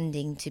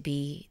 pretending to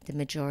be the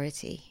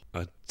majority.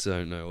 I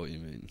don't know what you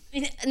mean.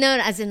 No,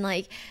 as in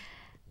like,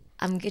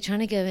 I'm trying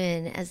to go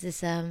in as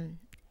this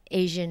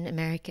Asian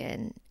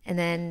American, and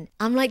then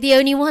I'm like the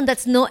only one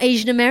that's not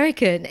Asian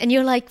American, and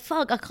you're like,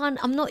 fuck,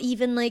 I'm not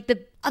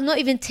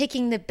even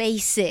taking the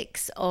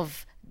basics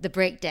of the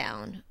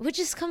breakdown, which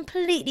is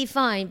completely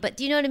fine. But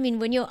do you know what I mean?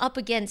 When you're up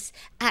against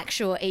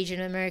actual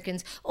Asian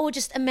Americans or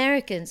just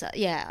Americans,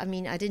 yeah, I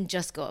mean, I didn't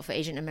just go for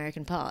Asian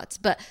American parts,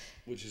 but...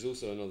 Which is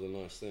also another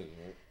nice thing,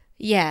 right?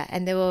 Yeah,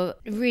 and there were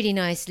really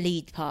nice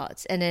lead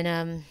parts. And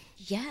then,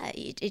 yeah,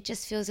 it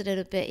just feels a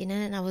little bit, you know,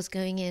 and I was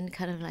going in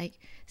kind of like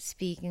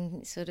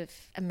speaking sort of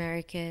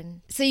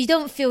American. So you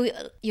don't feel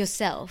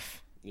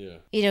yourself. Yeah.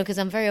 You know, because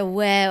I'm very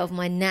aware of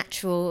my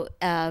natural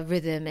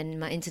rhythm and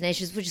my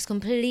intonations, which is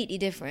completely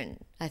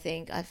different, I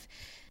think. I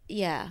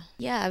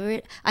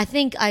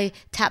think I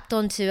tapped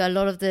onto a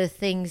lot of the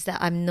things that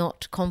I'm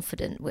not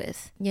confident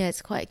with. Yeah,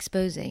 it's quite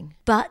exposing.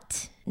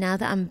 But now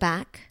that I'm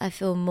back, I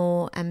feel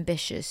more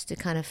ambitious to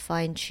kind of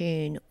fine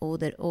tune all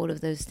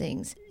of those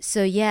things.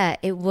 So yeah,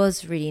 it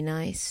was really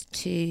nice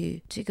to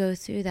go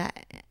through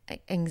that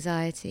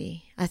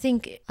anxiety. I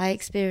think I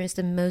experienced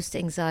the most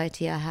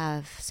anxiety I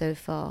have so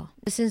far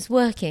since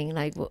working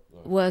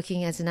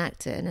as an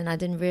actor, and I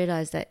didn't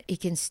realize that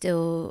it can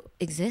still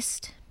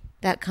exist.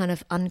 That kind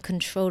of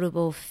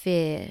uncontrollable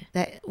fear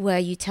where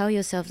you tell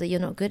yourself that you're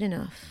not good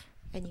enough.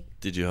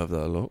 Did you have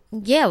that a lot?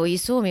 Yeah, well, you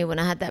saw me when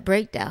I had that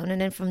breakdown, and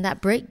then from that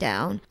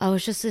breakdown, I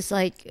was just this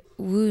like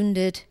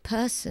wounded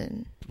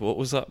person. What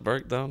was that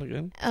breakdown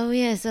again? Oh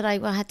yeah, so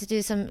like I had to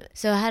do so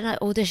I had like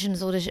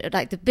auditions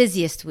like the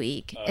busiest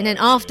week, and then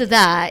after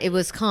that it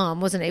was calm,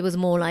 wasn't it? It was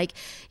more like,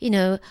 you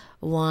know,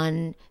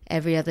 1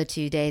 every other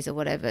 2 days or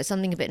whatever,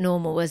 something a bit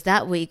normal. Whereas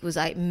that week was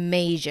like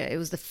major. It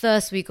was the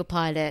first week of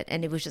pilot,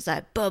 and it was just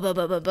like buh, buh,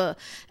 buh, buh, buh.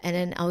 And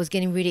then I was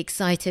getting really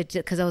excited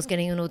because I was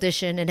getting an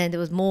audition, and then there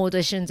was more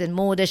auditions,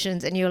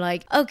 and you're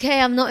like,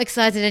 okay, I'm not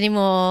excited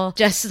anymore.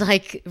 Just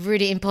like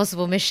really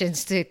impossible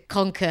missions to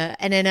conquer.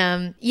 And then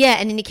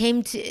and then it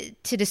came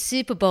to the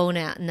Super Bowl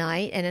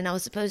night, and then I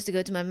was supposed to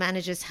go to my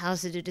manager's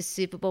house to do the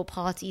Super Bowl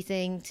party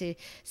thing to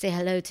say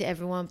hello to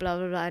everyone, blah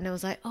blah blah. And I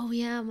was like, oh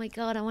yeah, oh my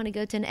god, I want to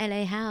go to an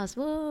LA house,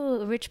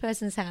 whoa, a rich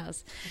person's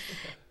house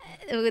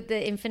with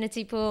the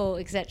infinity pool,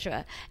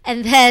 etc.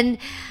 And then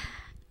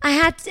I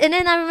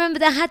remember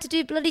that I had to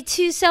do bloody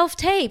 2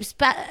 self-tapes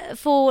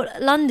for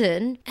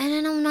London. And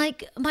then I'm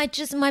like,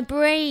 my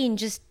brain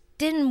just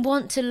didn't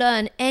want to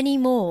learn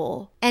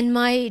anymore. And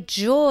my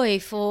joy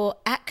for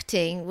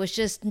acting was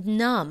just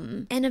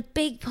numb. And a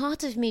big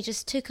part of me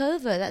just took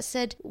over that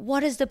said,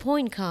 what is the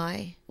point,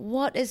 Kai?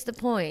 What is the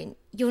point?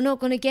 You're not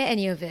going to get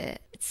any of it.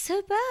 It's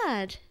so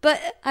bad. But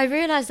I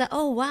realized that,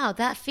 oh wow,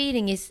 that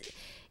feeling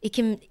it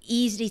can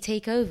easily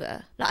take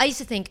over. Like, I used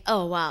to think,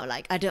 oh wow,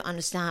 like I don't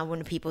understand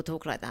when people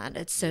talk like that.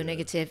 It's so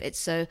negative. It's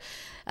so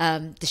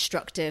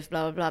destructive,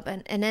 blah, blah, blah.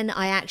 And then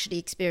I actually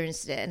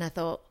experienced it, and I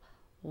thought,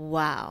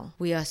 wow,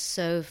 we are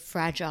so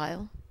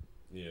fragile.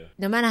 Yeah.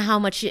 No matter how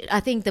much,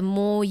 I think the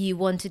more you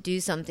want to do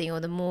something, or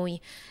the more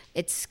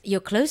you're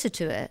closer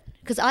to it.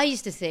 Because I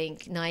used to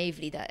think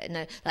naively that,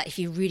 no, like if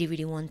you really,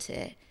 really want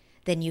it,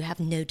 then you have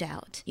no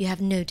doubt. You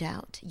have no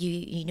doubt.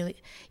 You know,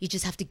 you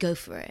just have to go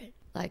for it,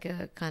 like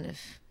a kind of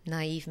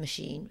naive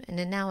machine. And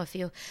then now I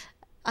feel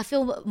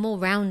more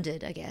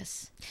rounded, I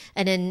guess.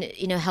 And then,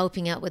 you know,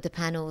 helping out with the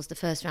panels, the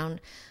first round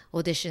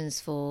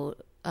auditions for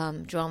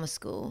drama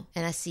school,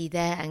 and I see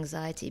their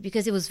anxiety,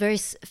 because it was very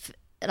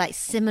like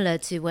similar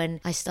to when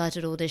I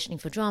started auditioning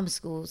for drama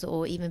schools,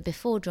 or even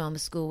before drama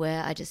school,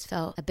 where I just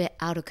felt a bit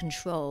out of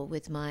control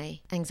with my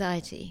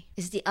anxiety.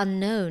 It's the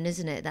unknown,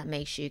 isn't it, that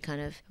makes you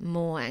kind of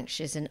more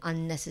anxious and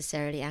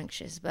unnecessarily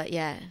anxious. But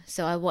yeah,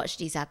 so I watch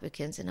these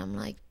applicants and I'm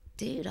like,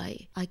 dude,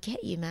 I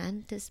get you,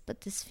 man,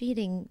 but this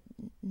feeling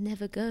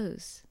never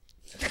goes.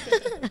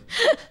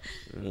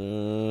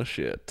 Oh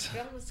shit.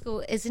 Drama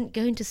school isn't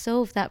going to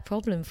solve that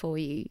problem for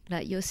you.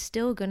 Like, you're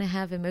still going to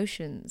have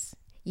emotions.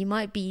 You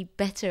might be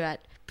better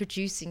at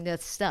producing the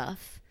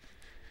stuff.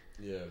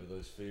 Yeah, but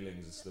those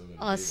feelings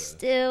are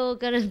still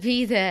going to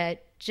be there,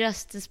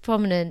 just as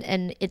prominent,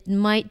 and it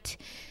might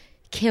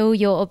kill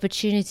your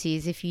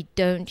opportunities if you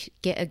don't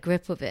get a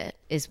grip of it,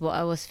 is what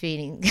I was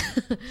feeling.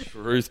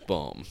 Truth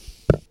bomb.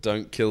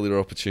 Don't kill your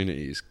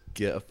opportunities.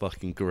 Get a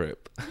fucking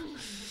grip.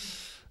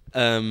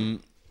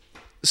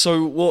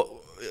 So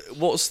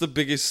what's the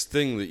biggest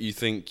thing that you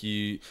think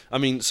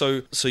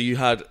so you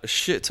had a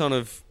shit ton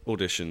of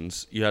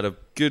auditions, you had a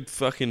good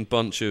fucking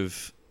bunch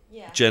of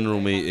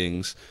general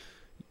meetings,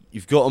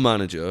 you've got a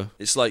manager.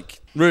 It's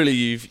like, really,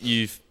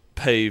 you've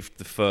paved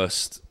the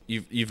first,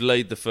 you've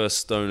laid the first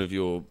stone of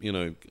your, you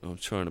know, I'm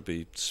trying to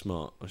be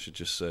smart, I should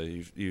just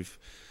say, you've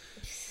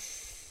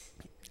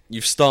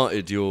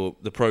started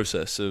the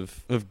process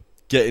of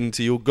getting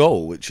to your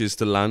goal, which is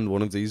to land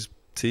one of these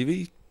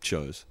TV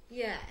shows.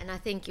 Yeah, and I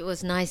think it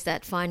was nice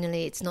that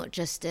finally it's not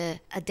just a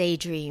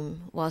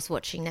daydream whilst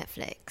watching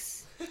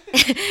Netflix.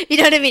 You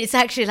know what I mean? It's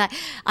actually like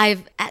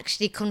I've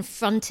actually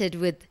confronted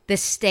with the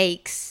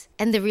stakes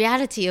and the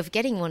reality of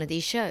getting one of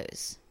these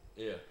shows.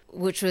 Yeah.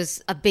 Which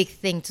was a big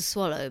thing to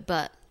swallow,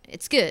 but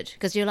it's good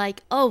because you're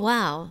like, oh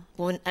wow,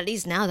 well, at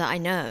least now that I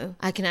know,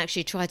 I can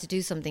actually try to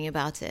do something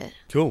about it.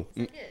 Cool.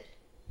 Good.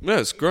 Yeah,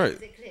 it's great.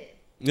 Is it clear?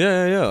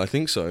 Yeah, I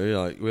think so.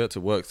 Like, we had to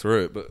work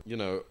through it, but, you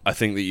know, I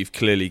think that you've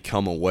clearly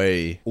come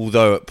away,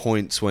 although at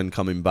points when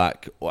coming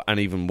back, and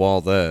even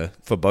while there,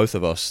 for both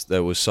of us,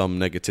 there was some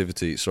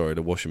negativity. Sorry,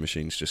 the washing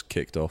machine's just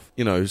kicked off.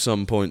 You know,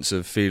 some points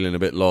of feeling a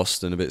bit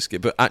lost and a bit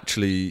scared, but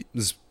actually,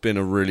 there's been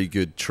a really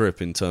good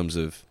trip in terms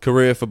of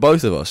career for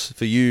both of us.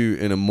 For you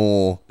in a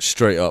more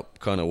straight up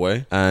kind of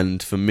way,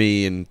 and for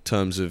me in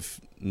terms of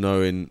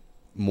knowing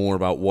more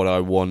about what I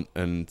want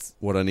and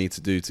what I need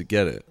to do to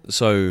get it.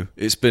 So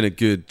it's been a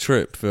good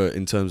trip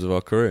in terms of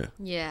our career.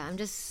 Yeah, I'm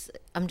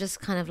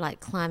just kind of like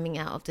climbing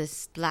out of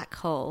this black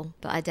hole,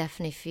 but I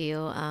definitely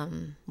feel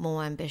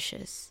more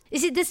ambitious. You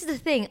see, this is the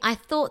thing. I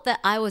thought that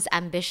I was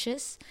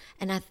ambitious,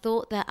 and I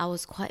thought that I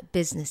was quite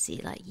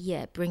businessy, like,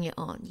 yeah, bring it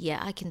on.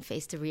 Yeah, I can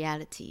face the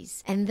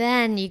realities. And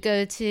then you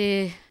go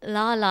to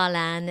La La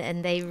Land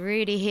and they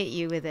really hit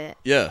you with it.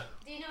 Yeah.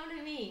 Do you know what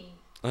I mean?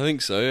 I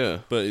think so, yeah.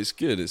 But it's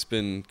good. It's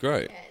been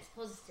great. Yeah, it's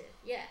positive.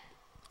 Yeah.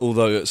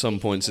 Although at some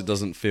points it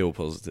doesn't feel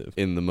positive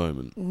in the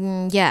moment.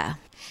 Yeah.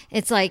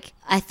 It's like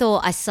I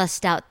thought I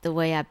sussed out the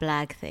way I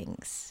blag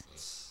things.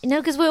 You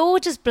know, because we're all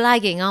just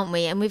blagging, aren't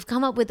we? And we've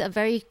come up with a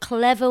very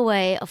clever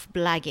way of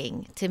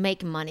blagging to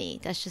make money.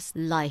 That's just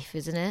life,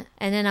 isn't it?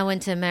 And then I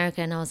went to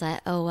America and I was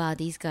like, oh, wow,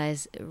 these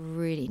guys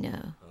really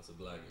know.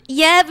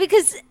 Yeah,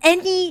 because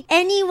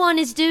anyone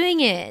is doing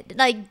it.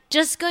 Like,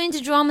 just going to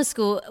drama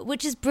school,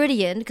 which is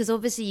brilliant, because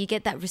obviously you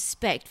get that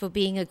respect for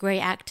being a great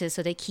actor,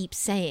 so they keep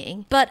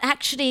saying. But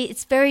actually,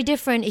 it's very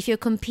different if you're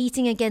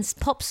competing against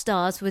pop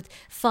stars with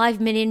 5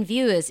 million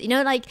viewers. You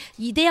know, like,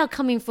 they are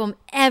coming from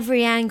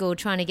every angle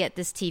trying to get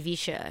this TV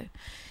show.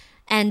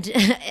 And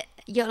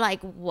you're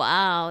like,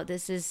 wow,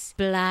 this is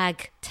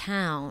Blag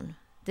Town.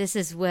 This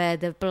is where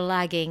the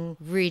blagging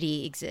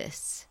really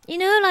exists. You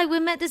know, like, we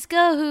met this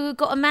girl who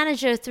got a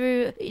manager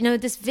through, you know,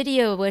 this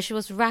video where she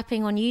was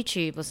rapping on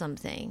YouTube or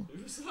something.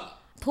 Who's that?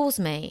 Paul's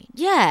mate.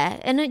 Yeah.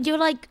 And you're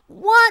like,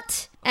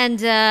 what? And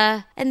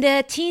there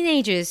are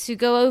teenagers who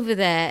go over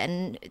there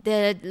and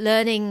they're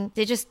learning,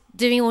 they're just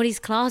doing all these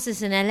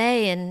classes in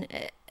LA, and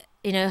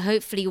you know,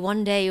 hopefully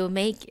one day you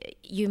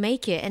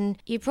make it, and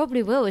you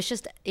probably will. It's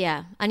just,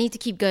 yeah, I need to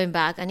keep going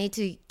back. I need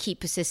to keep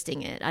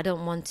persisting it. I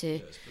don't want to.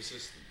 Yeah, it's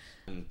persistent.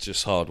 And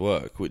just hard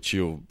work, which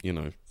you're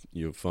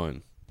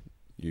fine.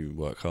 You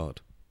work hard,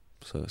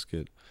 so that's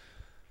good.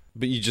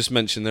 But you just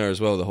mentioned there as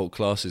well the whole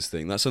classes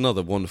thing. That's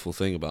another wonderful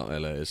thing about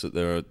LA, is that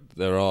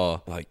there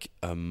are like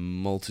a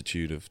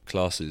multitude of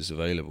classes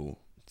available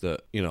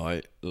that, you know,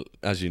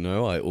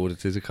 I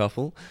audited a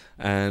couple,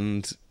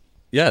 and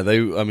yeah,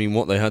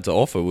 what they had to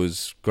offer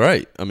was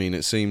great. I mean,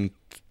 it seemed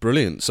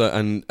brilliant. So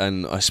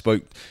and I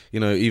spoke, you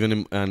know,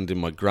 even in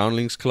my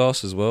groundlings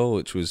class as well,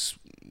 which was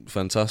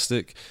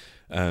fantastic.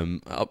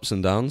 Ups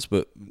and downs,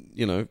 but,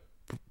 you know,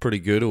 pretty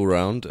good all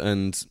round.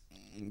 And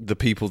the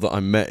people that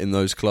I met in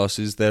those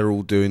classes, they're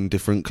all doing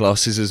different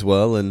classes as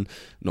well, and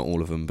not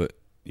all of them, but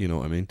you know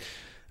what I mean.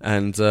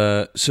 And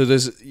so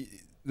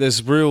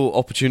there's real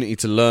opportunity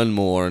to learn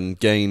more and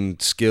gain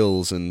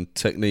skills and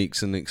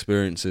techniques and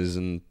experiences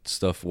and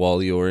stuff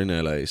while you're in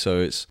LA. So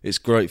it's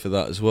great for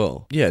that as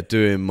well. Yeah,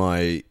 doing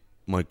my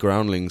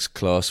groundlings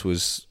class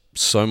was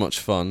so much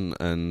fun,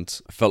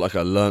 and I felt like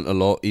I learnt a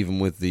lot, even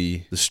with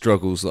the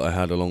struggles that I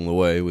had along the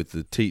way with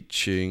the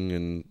teaching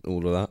and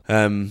all of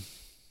that.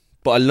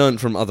 But I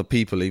learnt from other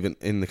people even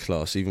in the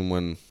class, even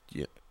when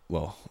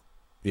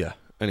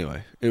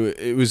anyway,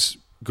 it was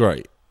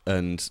great.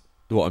 And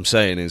what I'm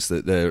saying is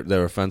that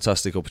there are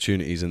fantastic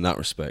opportunities in that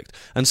respect.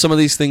 And some of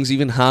these things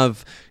even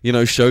have, you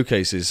know,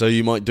 showcases. So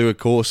you might do a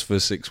course for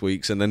 6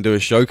 weeks and then do a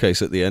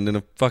showcase at the end, and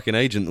a fucking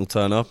agent will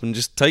turn up and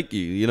just take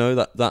you. You know,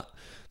 that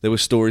there were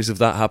stories of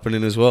that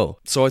happening as well.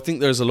 So I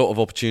think there's a lot of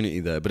opportunity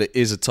there, but it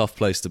is a tough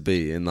place to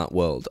be in that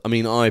world. I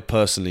mean, I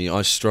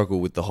struggle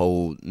with the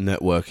whole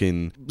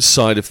networking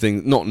side of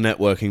things. Not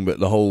networking,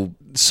 but the whole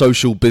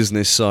social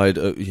business side,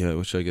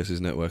 which I guess is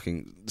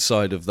networking,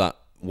 side of that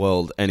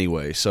world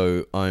anyway.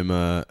 So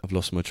I've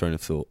lost my train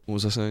of thought. What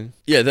was I saying?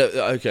 Yeah,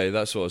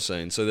 that's what I was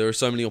saying. So there are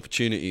so many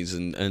opportunities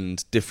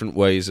and different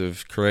ways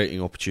of creating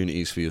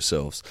opportunities for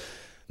yourselves.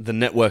 The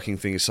networking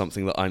thing is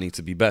something that I need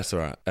to be better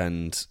at,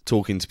 and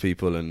talking to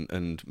people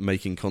and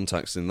making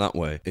contacts in that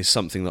way is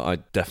something that I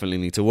definitely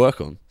need to work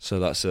on. So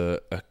that's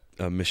a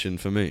mission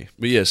for me.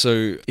 But yeah,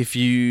 so if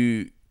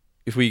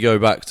we go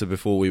back to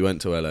before we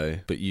went to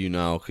LA, but you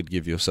now could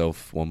give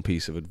yourself one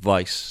piece of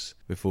advice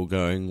before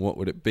going, what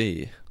would it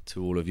be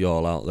to all of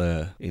y'all out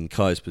there in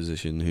Kai's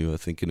position who are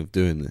thinking of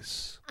doing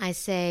this? I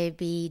say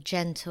be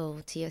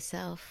gentle to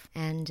yourself,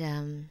 and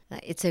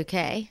it's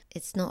okay.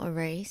 It's not a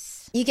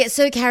race. You get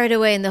so carried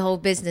away in the whole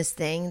business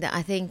thing that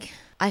I think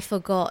I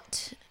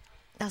forgot.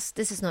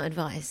 This is not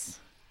advice,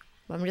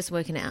 but I'm just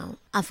working it out.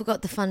 I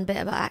forgot the fun bit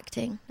about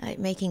acting, like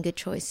making good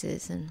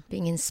choices and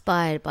being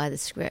inspired by the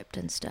script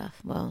and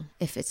stuff. Well,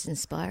 if it's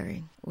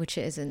inspiring, which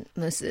it isn't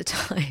most of the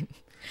time.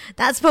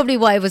 That's probably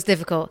why it was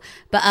difficult.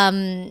 But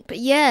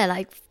yeah,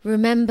 like,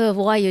 remember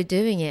why you're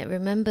doing it.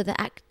 Remember the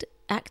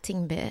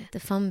acting bit, the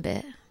fun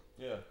bit.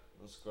 Yeah,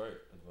 that's great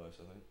advice,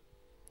 I think.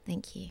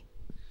 Thank you.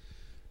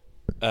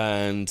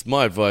 And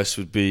my advice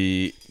would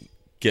be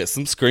get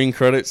some screen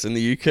credits in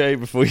the UK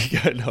before you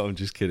go. No, I'm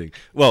just kidding.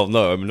 Well,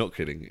 no, I'm not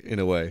kidding, in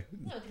a way.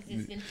 No, because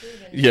it's been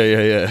proven.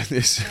 Yeah.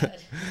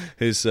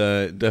 It's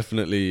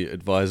definitely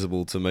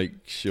advisable to make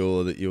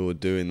sure that you're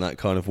doing that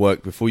kind of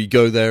work before you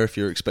go there, if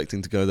you're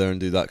expecting to go there and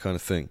do that kind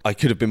of thing. I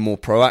could have been more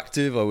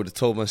proactive. I would have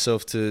told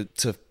myself to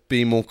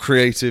be more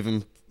creative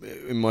in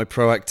my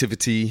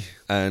proactivity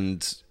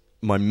and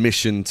my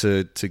mission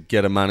to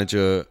get a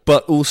manager,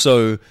 but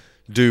also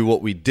do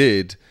what we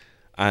did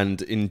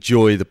and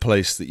enjoy the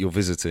place that you're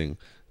visiting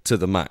to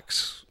the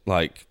max.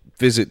 Like,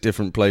 visit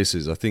different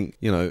places. I think,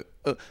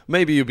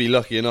 maybe you'll be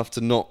lucky enough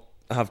to not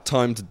have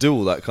time to do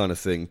all that kind of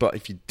thing, but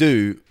if you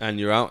do and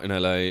you're out in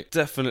LA,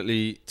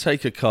 definitely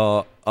take a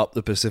car up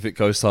the Pacific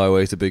Coast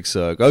Highway to Big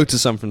Sur, go to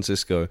San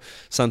Francisco,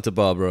 Santa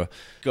Barbara,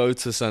 go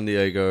to San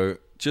Diego.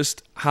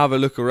 Just have a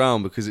look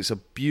around, because it's a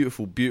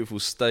beautiful, beautiful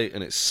state,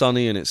 and it's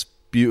sunny and it's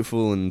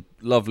beautiful and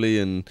lovely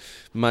and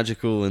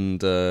magical. And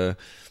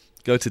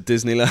go to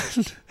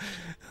Disneyland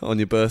on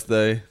your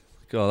birthday.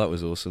 God, that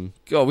was awesome.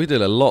 God, we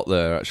did a lot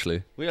there,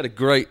 actually. We had a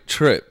great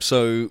trip.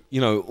 So,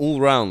 all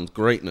round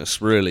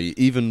greatness, really.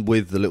 Even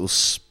with the little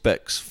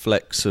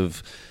flecks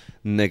of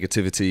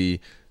negativity,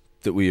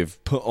 that we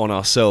have put on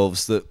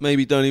ourselves that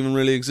maybe don't even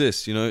really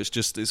exist. You know,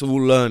 it's all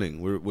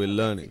learning. We're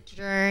learning.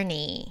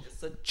 Journey.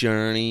 It's a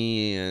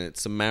journey, and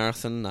it's a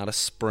marathon, not a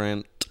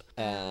sprint.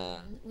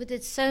 We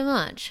did so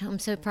much. I'm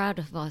so proud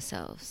of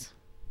ourselves.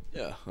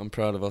 Yeah, I'm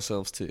proud of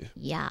ourselves too.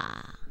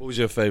 Yeah. What was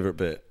your favourite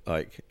bit,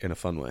 like, in a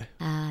fun way?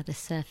 The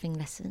surfing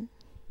lesson.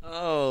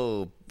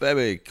 Oh,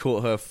 baby,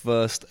 caught her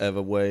first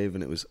ever wave,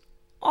 and it was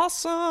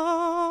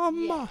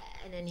awesome. Yeah.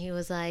 And then he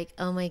was like,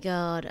 oh my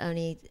God,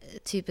 only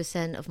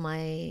 2% of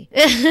my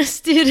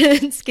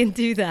students can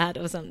do that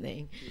or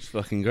something. It was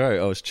fucking great.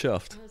 I was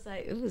chuffed. I was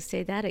like, ooh,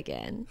 say that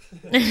again.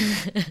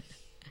 It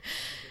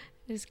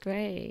was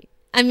great.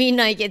 I mean,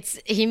 like,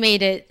 he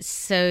made it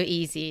so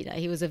easy. Like,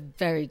 he was a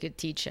very good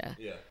teacher.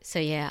 Yeah. So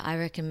yeah, I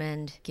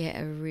recommend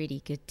get a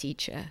really good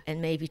teacher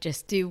and maybe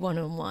just do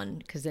one-on-one,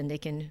 because then they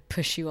can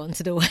push you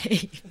onto the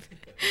wave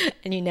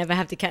and you never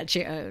have to catch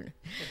your own.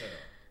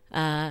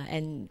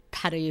 And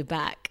paddle you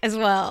back as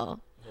well.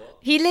 What?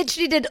 He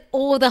literally did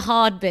all the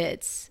hard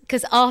bits,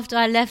 because after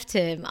I left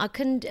him, I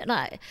couldn't,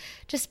 like,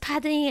 just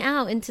paddling it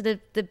out into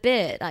the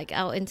bit, like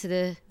out into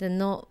the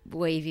not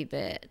wavy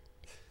bit.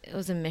 It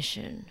was a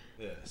mission.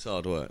 Yeah, it's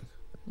hard work.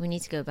 We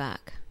need to go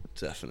back.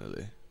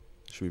 Definitely.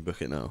 Should we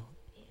book it now?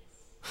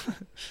 Yes.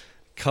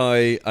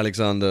 Kai,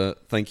 Alexander,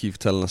 thank you for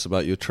telling us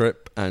about your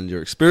trip and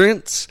your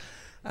experience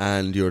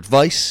and your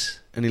advice.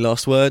 Any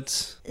last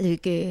words?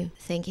 Lugu,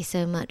 thank you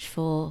so much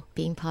for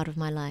being part of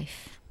my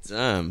life.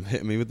 Damn,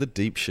 hitting me with the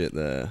deep shit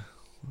there.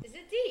 Is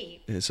it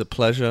deep? It's a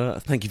pleasure.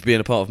 Thank you for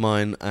being a part of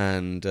mine,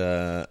 and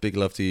big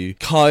love to you.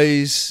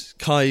 Kai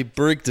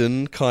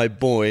Brigden, Kai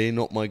Boy,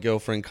 not my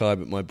girlfriend Kai,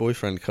 but my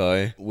boyfriend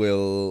Kai,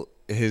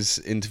 his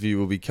interview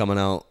will be coming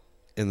out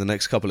in the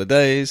next couple of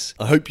days.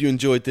 I hope you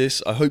enjoyed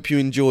this. I hope you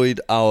enjoyed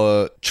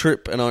our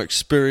trip and our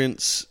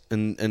experience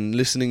and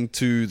listening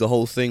to the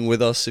whole thing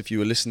with us, if you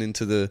were listening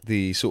to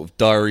the sort of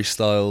diary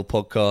style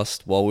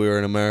podcast while we were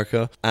in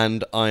America.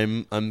 And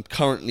I'm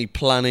currently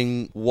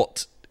planning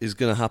what is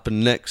going to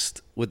happen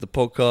next with the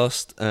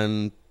podcast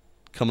and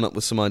coming up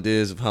with some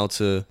ideas of how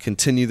to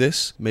continue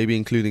this, maybe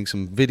including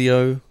some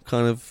video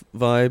kind of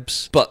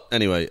vibes. But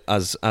anyway,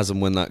 as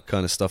and when that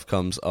kind of stuff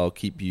comes, I'll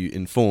keep you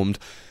informed.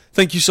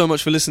 Thank you so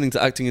much for listening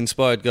to Acting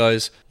Inspired,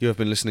 guys. You have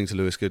been listening to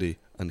Lewis Goody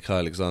and Kai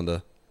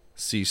Alexander.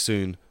 See you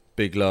soon.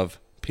 Big love.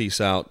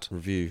 Peace out.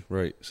 Review,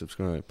 rate,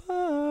 subscribe.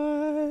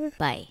 Bye.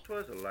 Bye.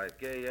 'Twas a life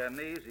gay and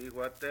easy,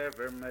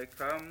 whatever may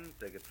come.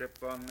 Take a trip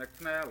on the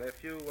canal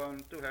if you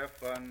want to have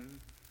fun.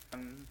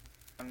 Fun,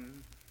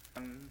 fun,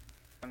 fun,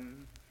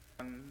 fun.